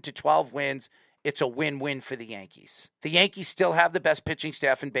 10 to 12 wins, it's a win-win for the Yankees. The Yankees still have the best pitching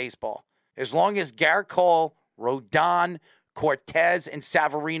staff in baseball. As long as Garrett Cole, Rodon, Cortez, and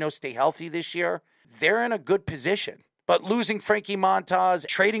Severino stay healthy this year, they're in a good position. But losing Frankie Montas,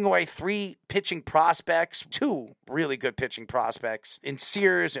 trading away 3 pitching prospects, 2 really good pitching prospects, in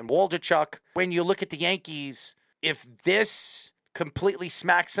Sears and Waldichuk, when you look at the Yankees, if this completely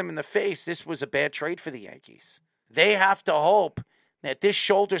smacks them in the face, this was a bad trade for the Yankees. They have to hope that this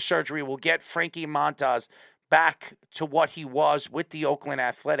shoulder surgery will get Frankie Montas back to what he was with the Oakland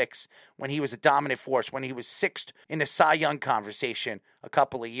Athletics when he was a dominant force, when he was 6th in the Cy Young conversation a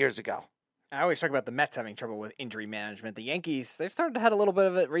couple of years ago. I always talk about the Mets having trouble with injury management. The Yankees, they've started to have a little bit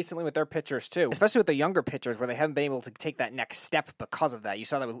of it recently with their pitchers, too. Especially with the younger pitchers, where they haven't been able to take that next step because of that. You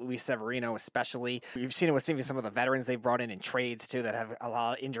saw that with Luis Severino, especially. You've seen it with some of the veterans they've brought in trades, too, that have a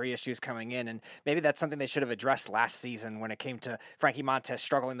lot of injury issues coming in. And maybe that's something they should have addressed last season when it came to Frankie Montas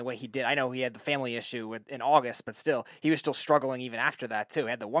struggling the way he did. I know he had the family issue in August, but still, he was still struggling even after that, too. He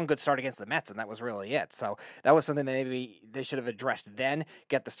had the one good start against the Mets, and that was really it. So that was something that maybe they should have addressed then,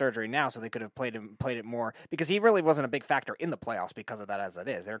 get the surgery now, so they could could have played it more, because he really wasn't a big factor in the playoffs because of that as it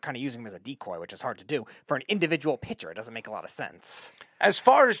is. They're kind of using him as a decoy, which is hard to do. For an individual pitcher, it doesn't make a lot of sense. As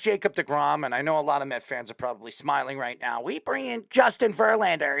far as Jacob deGrom, and I know a lot of Met fans are probably smiling right now, we bring in Justin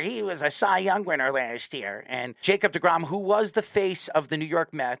Verlander. He was a Cy Young winner last year. And Jacob deGrom, who was the face of the New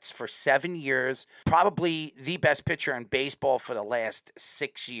York Mets for 7 years, probably the best pitcher in baseball for the last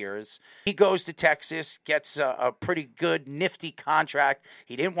 6 years. He goes to Texas, gets a pretty good, nifty contract.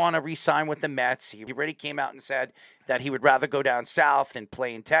 He didn't want to re-sign with the Mets. He already came out and said that he would rather go down south and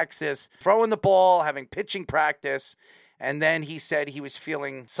play in Texas, throwing the ball, having pitching practice. And then he said he was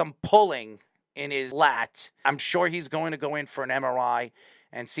feeling some pulling in his lat. I'm sure he's going to go in for an MRI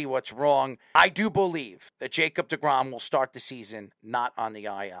and see what's wrong. I do believe that Jacob deGrom will start the season not on the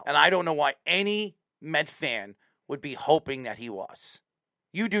IL. And I don't know why any Met fan would be hoping that he was.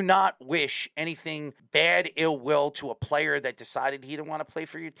 You do not wish anything bad, ill will to a player that decided he didn't want to play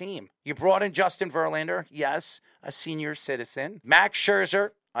for your team. You brought in Justin Verlander, yes, a senior citizen. Max Scherzer,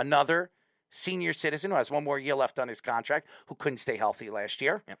 another senior citizen who has one more year left on his contract, who couldn't stay healthy last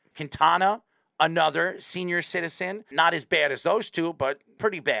year. Yep. Quintana, another senior citizen. Not as bad as those two, but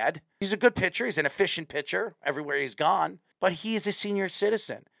pretty bad. He's a good pitcher. He's an efficient pitcher everywhere he's gone, but he is a senior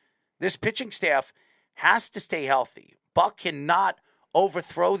citizen. This pitching staff has to stay healthy. Buck cannot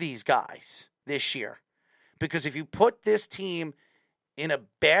overthrow these guys this year, because if you put this team in a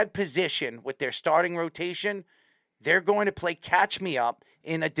bad position with their starting rotation, they're going to play catch-me-up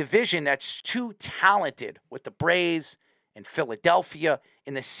in a division that's too talented, with the Braves and Philadelphia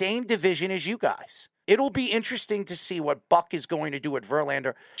in the same division as you guys. It'll be interesting to see what Buck is going to do with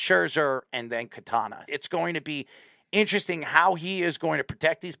Verlander, Scherzer, and then Quintana. It's going to be interesting how he is going to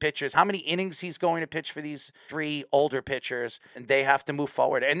protect these pitchers, how many innings he's going to pitch for these three older pitchers, and they have to move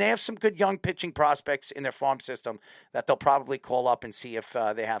forward. And they have some good young pitching prospects in their farm system that they'll probably call up and see if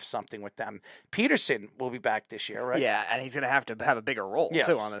they have something with them. Peterson will be back this year, right? Yeah, and he's going to have a bigger role,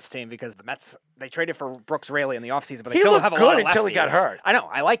 too, on this team, because the Mets, they traded for Brooks Raley in the offseason, but they still have a lot of lefties. Until he got hurt. I know.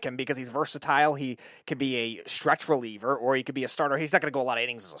 I like him because he's versatile. He could be a stretch reliever, or he could be a starter. He's not going to go a lot of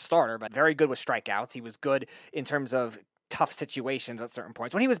innings as a starter, but very good with strikeouts. He was good in terms of tough situations at certain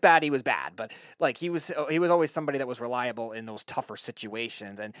points. When he was bad, but like he was always somebody that was reliable in those tougher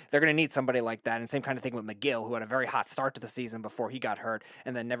situations, and they're going to need somebody like that. And same kind of thing with McGill, who had a very hot start to the season before he got hurt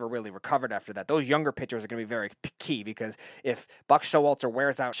and then never really recovered after that. Those younger pitchers are going to be very key, because if Buck Showalter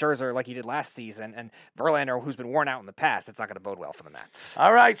wears out Scherzer like he did last season, and Verlander, who's been worn out in the past, it's not going to bode well for the Mets.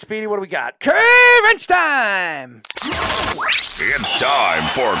 All right, Speedy, what do we got? Crunch time! It's time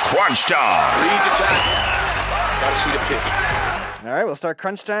for Crunch Time. Read the time. Gotta see the pitch. All right, we'll start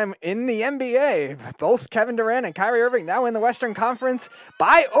crunch time in the NBA. Both Kevin Durant and Kyrie Irving now in the Western Conference.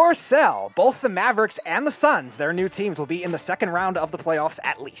 Buy or sell. Both the Mavericks and the Suns, their new teams, will be in the second round of the playoffs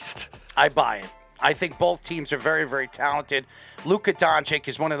at least. I buy it. I think both teams are very, very talented. Luka Doncic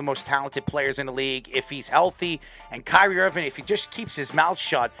is one of the most talented players in the league if he's healthy. And Kyrie Irving, if he just keeps his mouth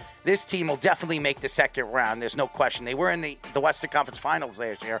shut, this team will definitely make the second round. There's no question. They were in the Western Conference Finals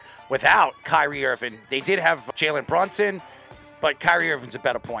last year without Kyrie Irving. They did have Jalen Brunson, but Kyrie Irving's a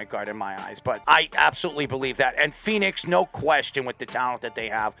better point guard in my eyes. But I absolutely believe that. And Phoenix, no question with the talent that they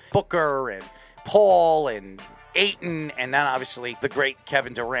have. Booker and Paul and Ayton, and then obviously the great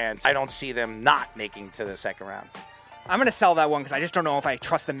Kevin Durant. I don't see them not making to the second round. I'm going to sell that one because I just don't know if I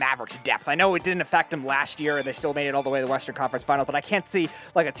trust the Mavericks' depth. I know it didn't affect them last year, and they still made it all the way to the Western Conference Finals, but I can't see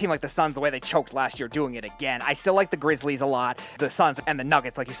like a team like the Suns, the way they choked last year, doing it again. I still like the Grizzlies a lot. The Suns and the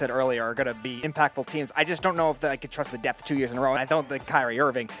Nuggets, like you said earlier, are going to be impactful teams. I just don't know if I could trust the depth 2 years in a row, and I don't think Kyrie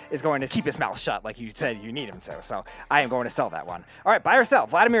Irving is going to keep his mouth shut like you said you need him to, so I am going to sell that one. All right, buy or sell.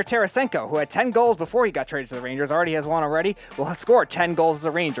 Vladimir Tarasenko, who had 10 goals before he got traded to the Rangers, already has one already, will have scored 10 goals as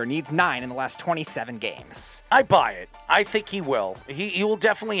a Ranger, needs 9 in the last 27 games. I buy it. I think he will. He will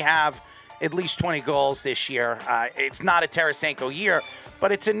definitely have at least 20 goals this year. It's not a Tarasenko year,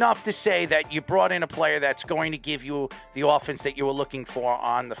 but it's enough to say that you brought in a player that's going to give you the offense that you were looking for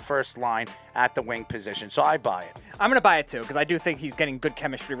on the first line at the wing position. So I buy it. I'm going to buy it too, because I do think he's getting good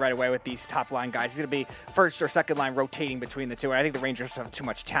chemistry right away with these top line guys. He's going to be first or second line rotating between the two, and I think the Rangers have too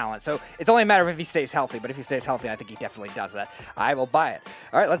much talent. So it's only a matter of if he stays healthy, but if he stays healthy, I think he definitely does that. I will buy it.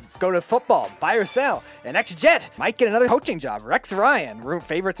 All right, let's go to football. Buy or sell. An ex-Jet might get another coaching job. Rex Ryan,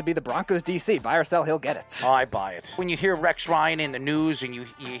 favorite to be the Broncos DC. Buy or sell, he'll get it. Oh, I buy it. When you hear Rex Ryan in the news and you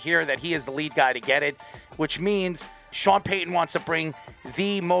hear that he is the lead guy to get it, which means Sean Payton wants to bring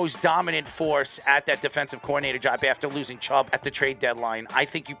the most dominant force at that defensive coordinator job after losing Chubb at the trade deadline. I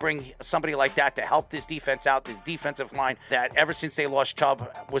think you bring somebody like that to help this defense out, this defensive line that ever since they lost Chubb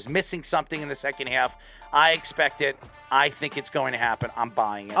was missing something in the second half. I expect it. I think it's going to happen. I'm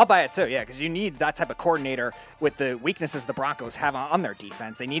buying it. I'll buy it too, yeah, because you need that type of coordinator with the weaknesses the Broncos have on their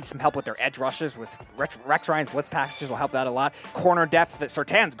defense. They need some help with their edge rushes. With Rex Ryan's blitz packages will help that a lot. Corner depth,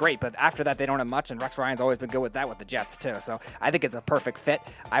 Surtain's great, but after that they don't have much, and Rex Ryan's always been good with that with the Jets too. So I think it's a perfect fit.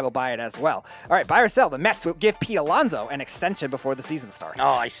 I will buy it as well. All right, buy or sell. The Mets will give Pete Alonso an extension before the season starts.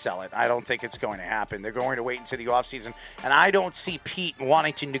 Oh, I sell it. I don't think it's going to happen. They're going to wait until the offseason, and I don't see Pete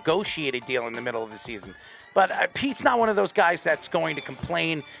wanting to negotiate a deal in the middle of the season. But Pete's not one of those guys that's going to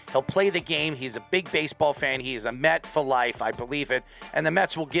complain. He'll play the game. He's a big baseball fan. He is a Met for life. I believe it. And the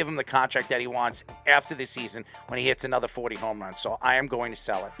Mets will give him the contract that he wants after the season when he hits another 40 home runs. So I am going to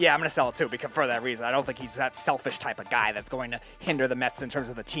sell it. Yeah, I'm going to sell it too because for that reason. I don't think he's that selfish type of guy that's going to hinder the Mets in terms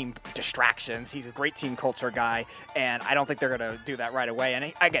of the team distractions. He's a great team culture guy, and I don't think they're going to do that right away.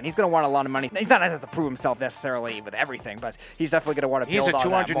 And again, he's going to want a lot of money. He's not going to have to prove himself necessarily with everything, but he's definitely going to want to build on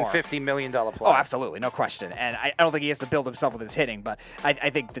that more. He's a $250 million player. Oh, absolutely. No question. And I don't think he has to build himself with his hitting, but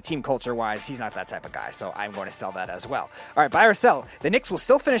I think the team culture-wise, he's not that type of guy, so I'm going to sell that as well. All right, buy or sell. The Knicks will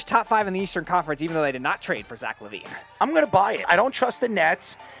still finish top 5 in the Eastern Conference, even though they did not trade for Zach LaVine. I'm going to buy it. I don't trust the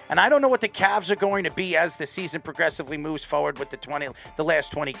Nets, and I don't know what the Cavs are going to be as the season progressively moves forward with the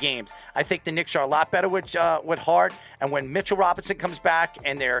last 20 games. I think the Knicks are a lot better with Hart, and when Mitchell Robinson comes back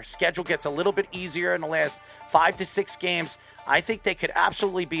and their schedule gets a little bit easier in the last 5 to 6 games, I think they could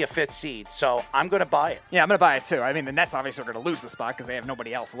absolutely be a 5th seed, so I'm going to buy it. Yeah, I'm going to buy it too. I mean, the Nets obviously are going to lose the spot because they have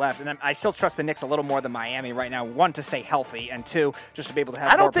nobody else left, and I still trust the Knicks a little more than Miami right now. 1, to stay healthy, and 2, just to be able to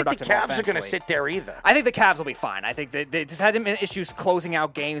have more productive offensively. I don't think the Cavs are going to sit there either. I think the Cavs will be fine. I think they've had issues closing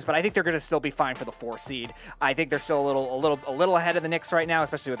out games, but I think they're going to still be fine for the 4 seed. I think they're still a little ahead of the Knicks right now,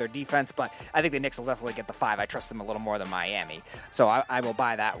 especially with their defense, but I think the Knicks will definitely get the 5. I trust them a little more than Miami, so I will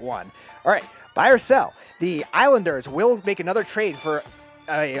buy that one. All right. Buy or sell. The Islanders will make another trade for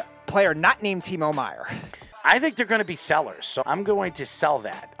a player not named Timo Meier. I think they're going to be sellers, so I'm going to sell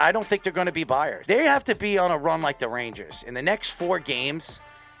that. I don't think they're going to be buyers. They have to be on a run like the Rangers. In the next 4 games,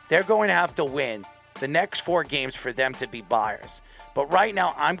 they're going to have to win the next 4 games for them to be buyers. But right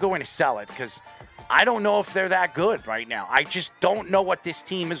now, I'm going to sell it because I don't know if they're that good right now. I just don't know what this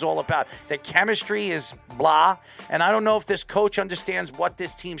team is all about. The chemistry is blah, and I don't know if this coach understands what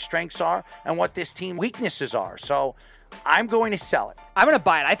this team's strengths are and what this team's weaknesses are. So I'm going to sell it. I'm going to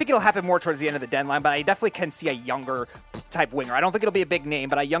buy it. I think it'll happen more towards the end of the deadline, but I definitely can see a younger type winger. I don't think it'll be a big name,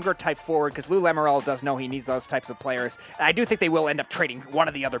 but a younger type forward because Lou Lamoriello does know he needs those types of players. And I do think they will end up trading one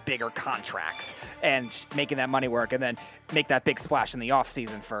of the other bigger contracts and making that money work and then make that big splash in the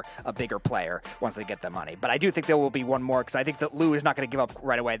offseason for a bigger player once they get the money. But I do think there will be one more because I think that Lou is not going to give up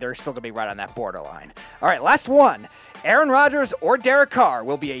right away. They're still going to be right on that borderline. All right, last one. Aaron Rodgers or Derek Carr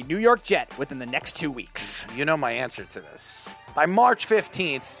will be a New York Jet within the next 2 weeks. You know my answer to this. By March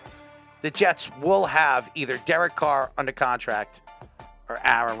 15th, the Jets will have either Derek Carr under contract or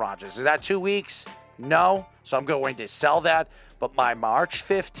Aaron Rodgers. Is that 2 weeks? No. So I'm going to sell that. But by March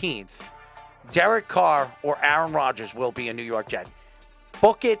 15th, Derek Carr or Aaron Rodgers will be a New York Jet.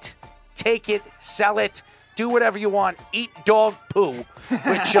 Book it, take it, sell it, do whatever you want, eat dog poo,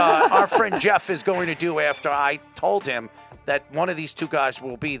 which our friend Jeff is going to do after I told him that one of these 2 guys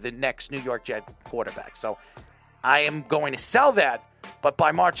will be the next New York Jet quarterback. So I am going to sell that, but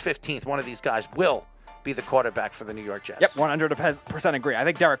by March 15th, one of these guys will be the quarterback for the New York Jets. Yep, 100% agree. I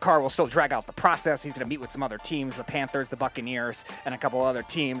think Derek Carr will still drag out the process. He's going to meet with some other teams, the Panthers, the Buccaneers, and a couple other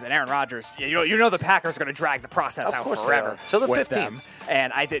teams. And Aaron Rodgers, you know the Packers are going to drag the process out forever. Till the 15th.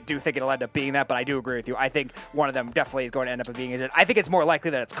 And I do think it'll end up being that, but I do agree with you. I think one of them definitely is going to end up being a Jet. I think it's more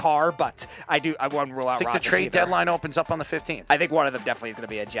likely that it's Carr, but I wouldn't rule out Rodgers. I think the trade deadline opens up on the 15th. I think one of them definitely is going to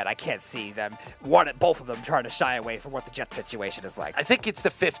be a Jet. I can't see them, both of them trying to shy away from what the Jet situation is like. I think it's the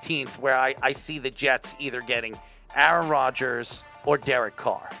 15th where I see the Jets either getting Aaron Rodgers or Derek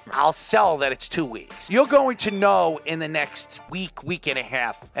Carr. I'll sell that it's 2 weeks. You're going to know in the next week and a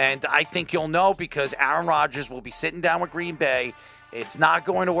half. And I think you'll know because Aaron Rodgers will be sitting down with Green Bay. It's not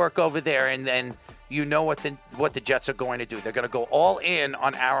going to work over there. And then you know what the Jets are going to do. They're going to go all in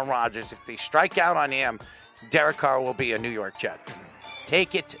on Aaron Rodgers. If they strike out on him, Derek Carr will be a New York Jet.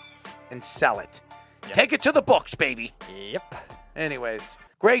 Take it and sell it. Yep. Take it to the books, baby. Yep. Anyways,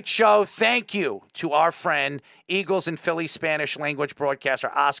 Great show. Thank you to our friend, Eagles and Phillies Spanish language broadcaster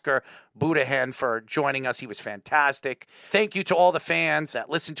Oscar Budahen, for joining us. He was fantastic. Thank you to all the fans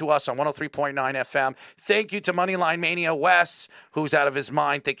that listen to us on 103.9 FM. Thank you to Moneyline Mania Wes, who's out of his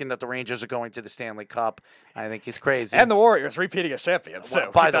mind thinking that the Rangers are going to the Stanley Cup. I think he's crazy. And the Warriors repeating as champions.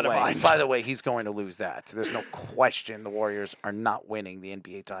 So by the way, he's going to lose that. There's no question the Warriors are not winning the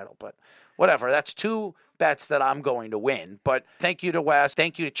NBA title. But whatever, that's 2 bets that I'm going to win. But thank you to Wes.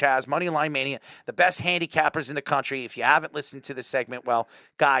 Thank you to Chaz. Moneyline Mania, the best handicappers in the country. If you haven't listened to this segment, well,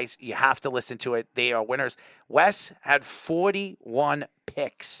 guys, you have to listen to it. They are winners. Wes had 41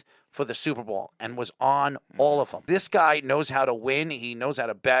 picks for the Super Bowl and was on all of them. This guy knows how to win. He knows how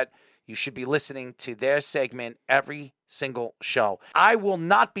to bet. You should be listening to their segment every single show. I will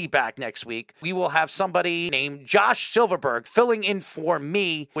not be back next week. We will have somebody named Josh Silverberg filling in for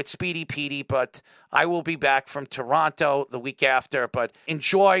me with Speedy Petey, but I will be back from Toronto the week after. But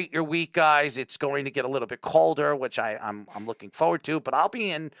enjoy your week, guys. It's going to get a little bit colder, which I'm looking forward to, but I'll be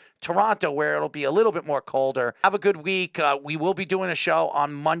in Toronto where it'll be a little bit more colder. Have a good week. We will be doing a show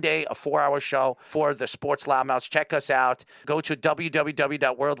on Monday, a 4-hour show for the Sports Loudmouths. Check us out. Go to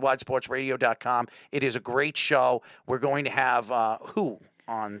www.worldwidesportsradio.com. It is a great show. We're going to have who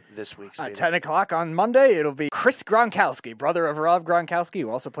on this week's meeting? 10 o'clock on Monday, it'll be Chris Gronkowski, brother of Rob Gronkowski,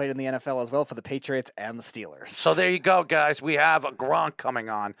 who also played in the NFL as well for the Patriots and the Steelers. So there you go, guys. We have a Gronk coming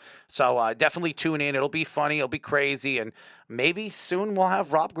on. So definitely tune in. It'll be funny. It'll be crazy. And maybe soon we'll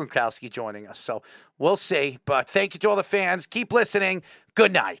have Rob Gronkowski joining us. So we'll see. But thank you to all the fans. Keep listening.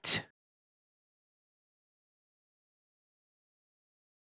 Good night.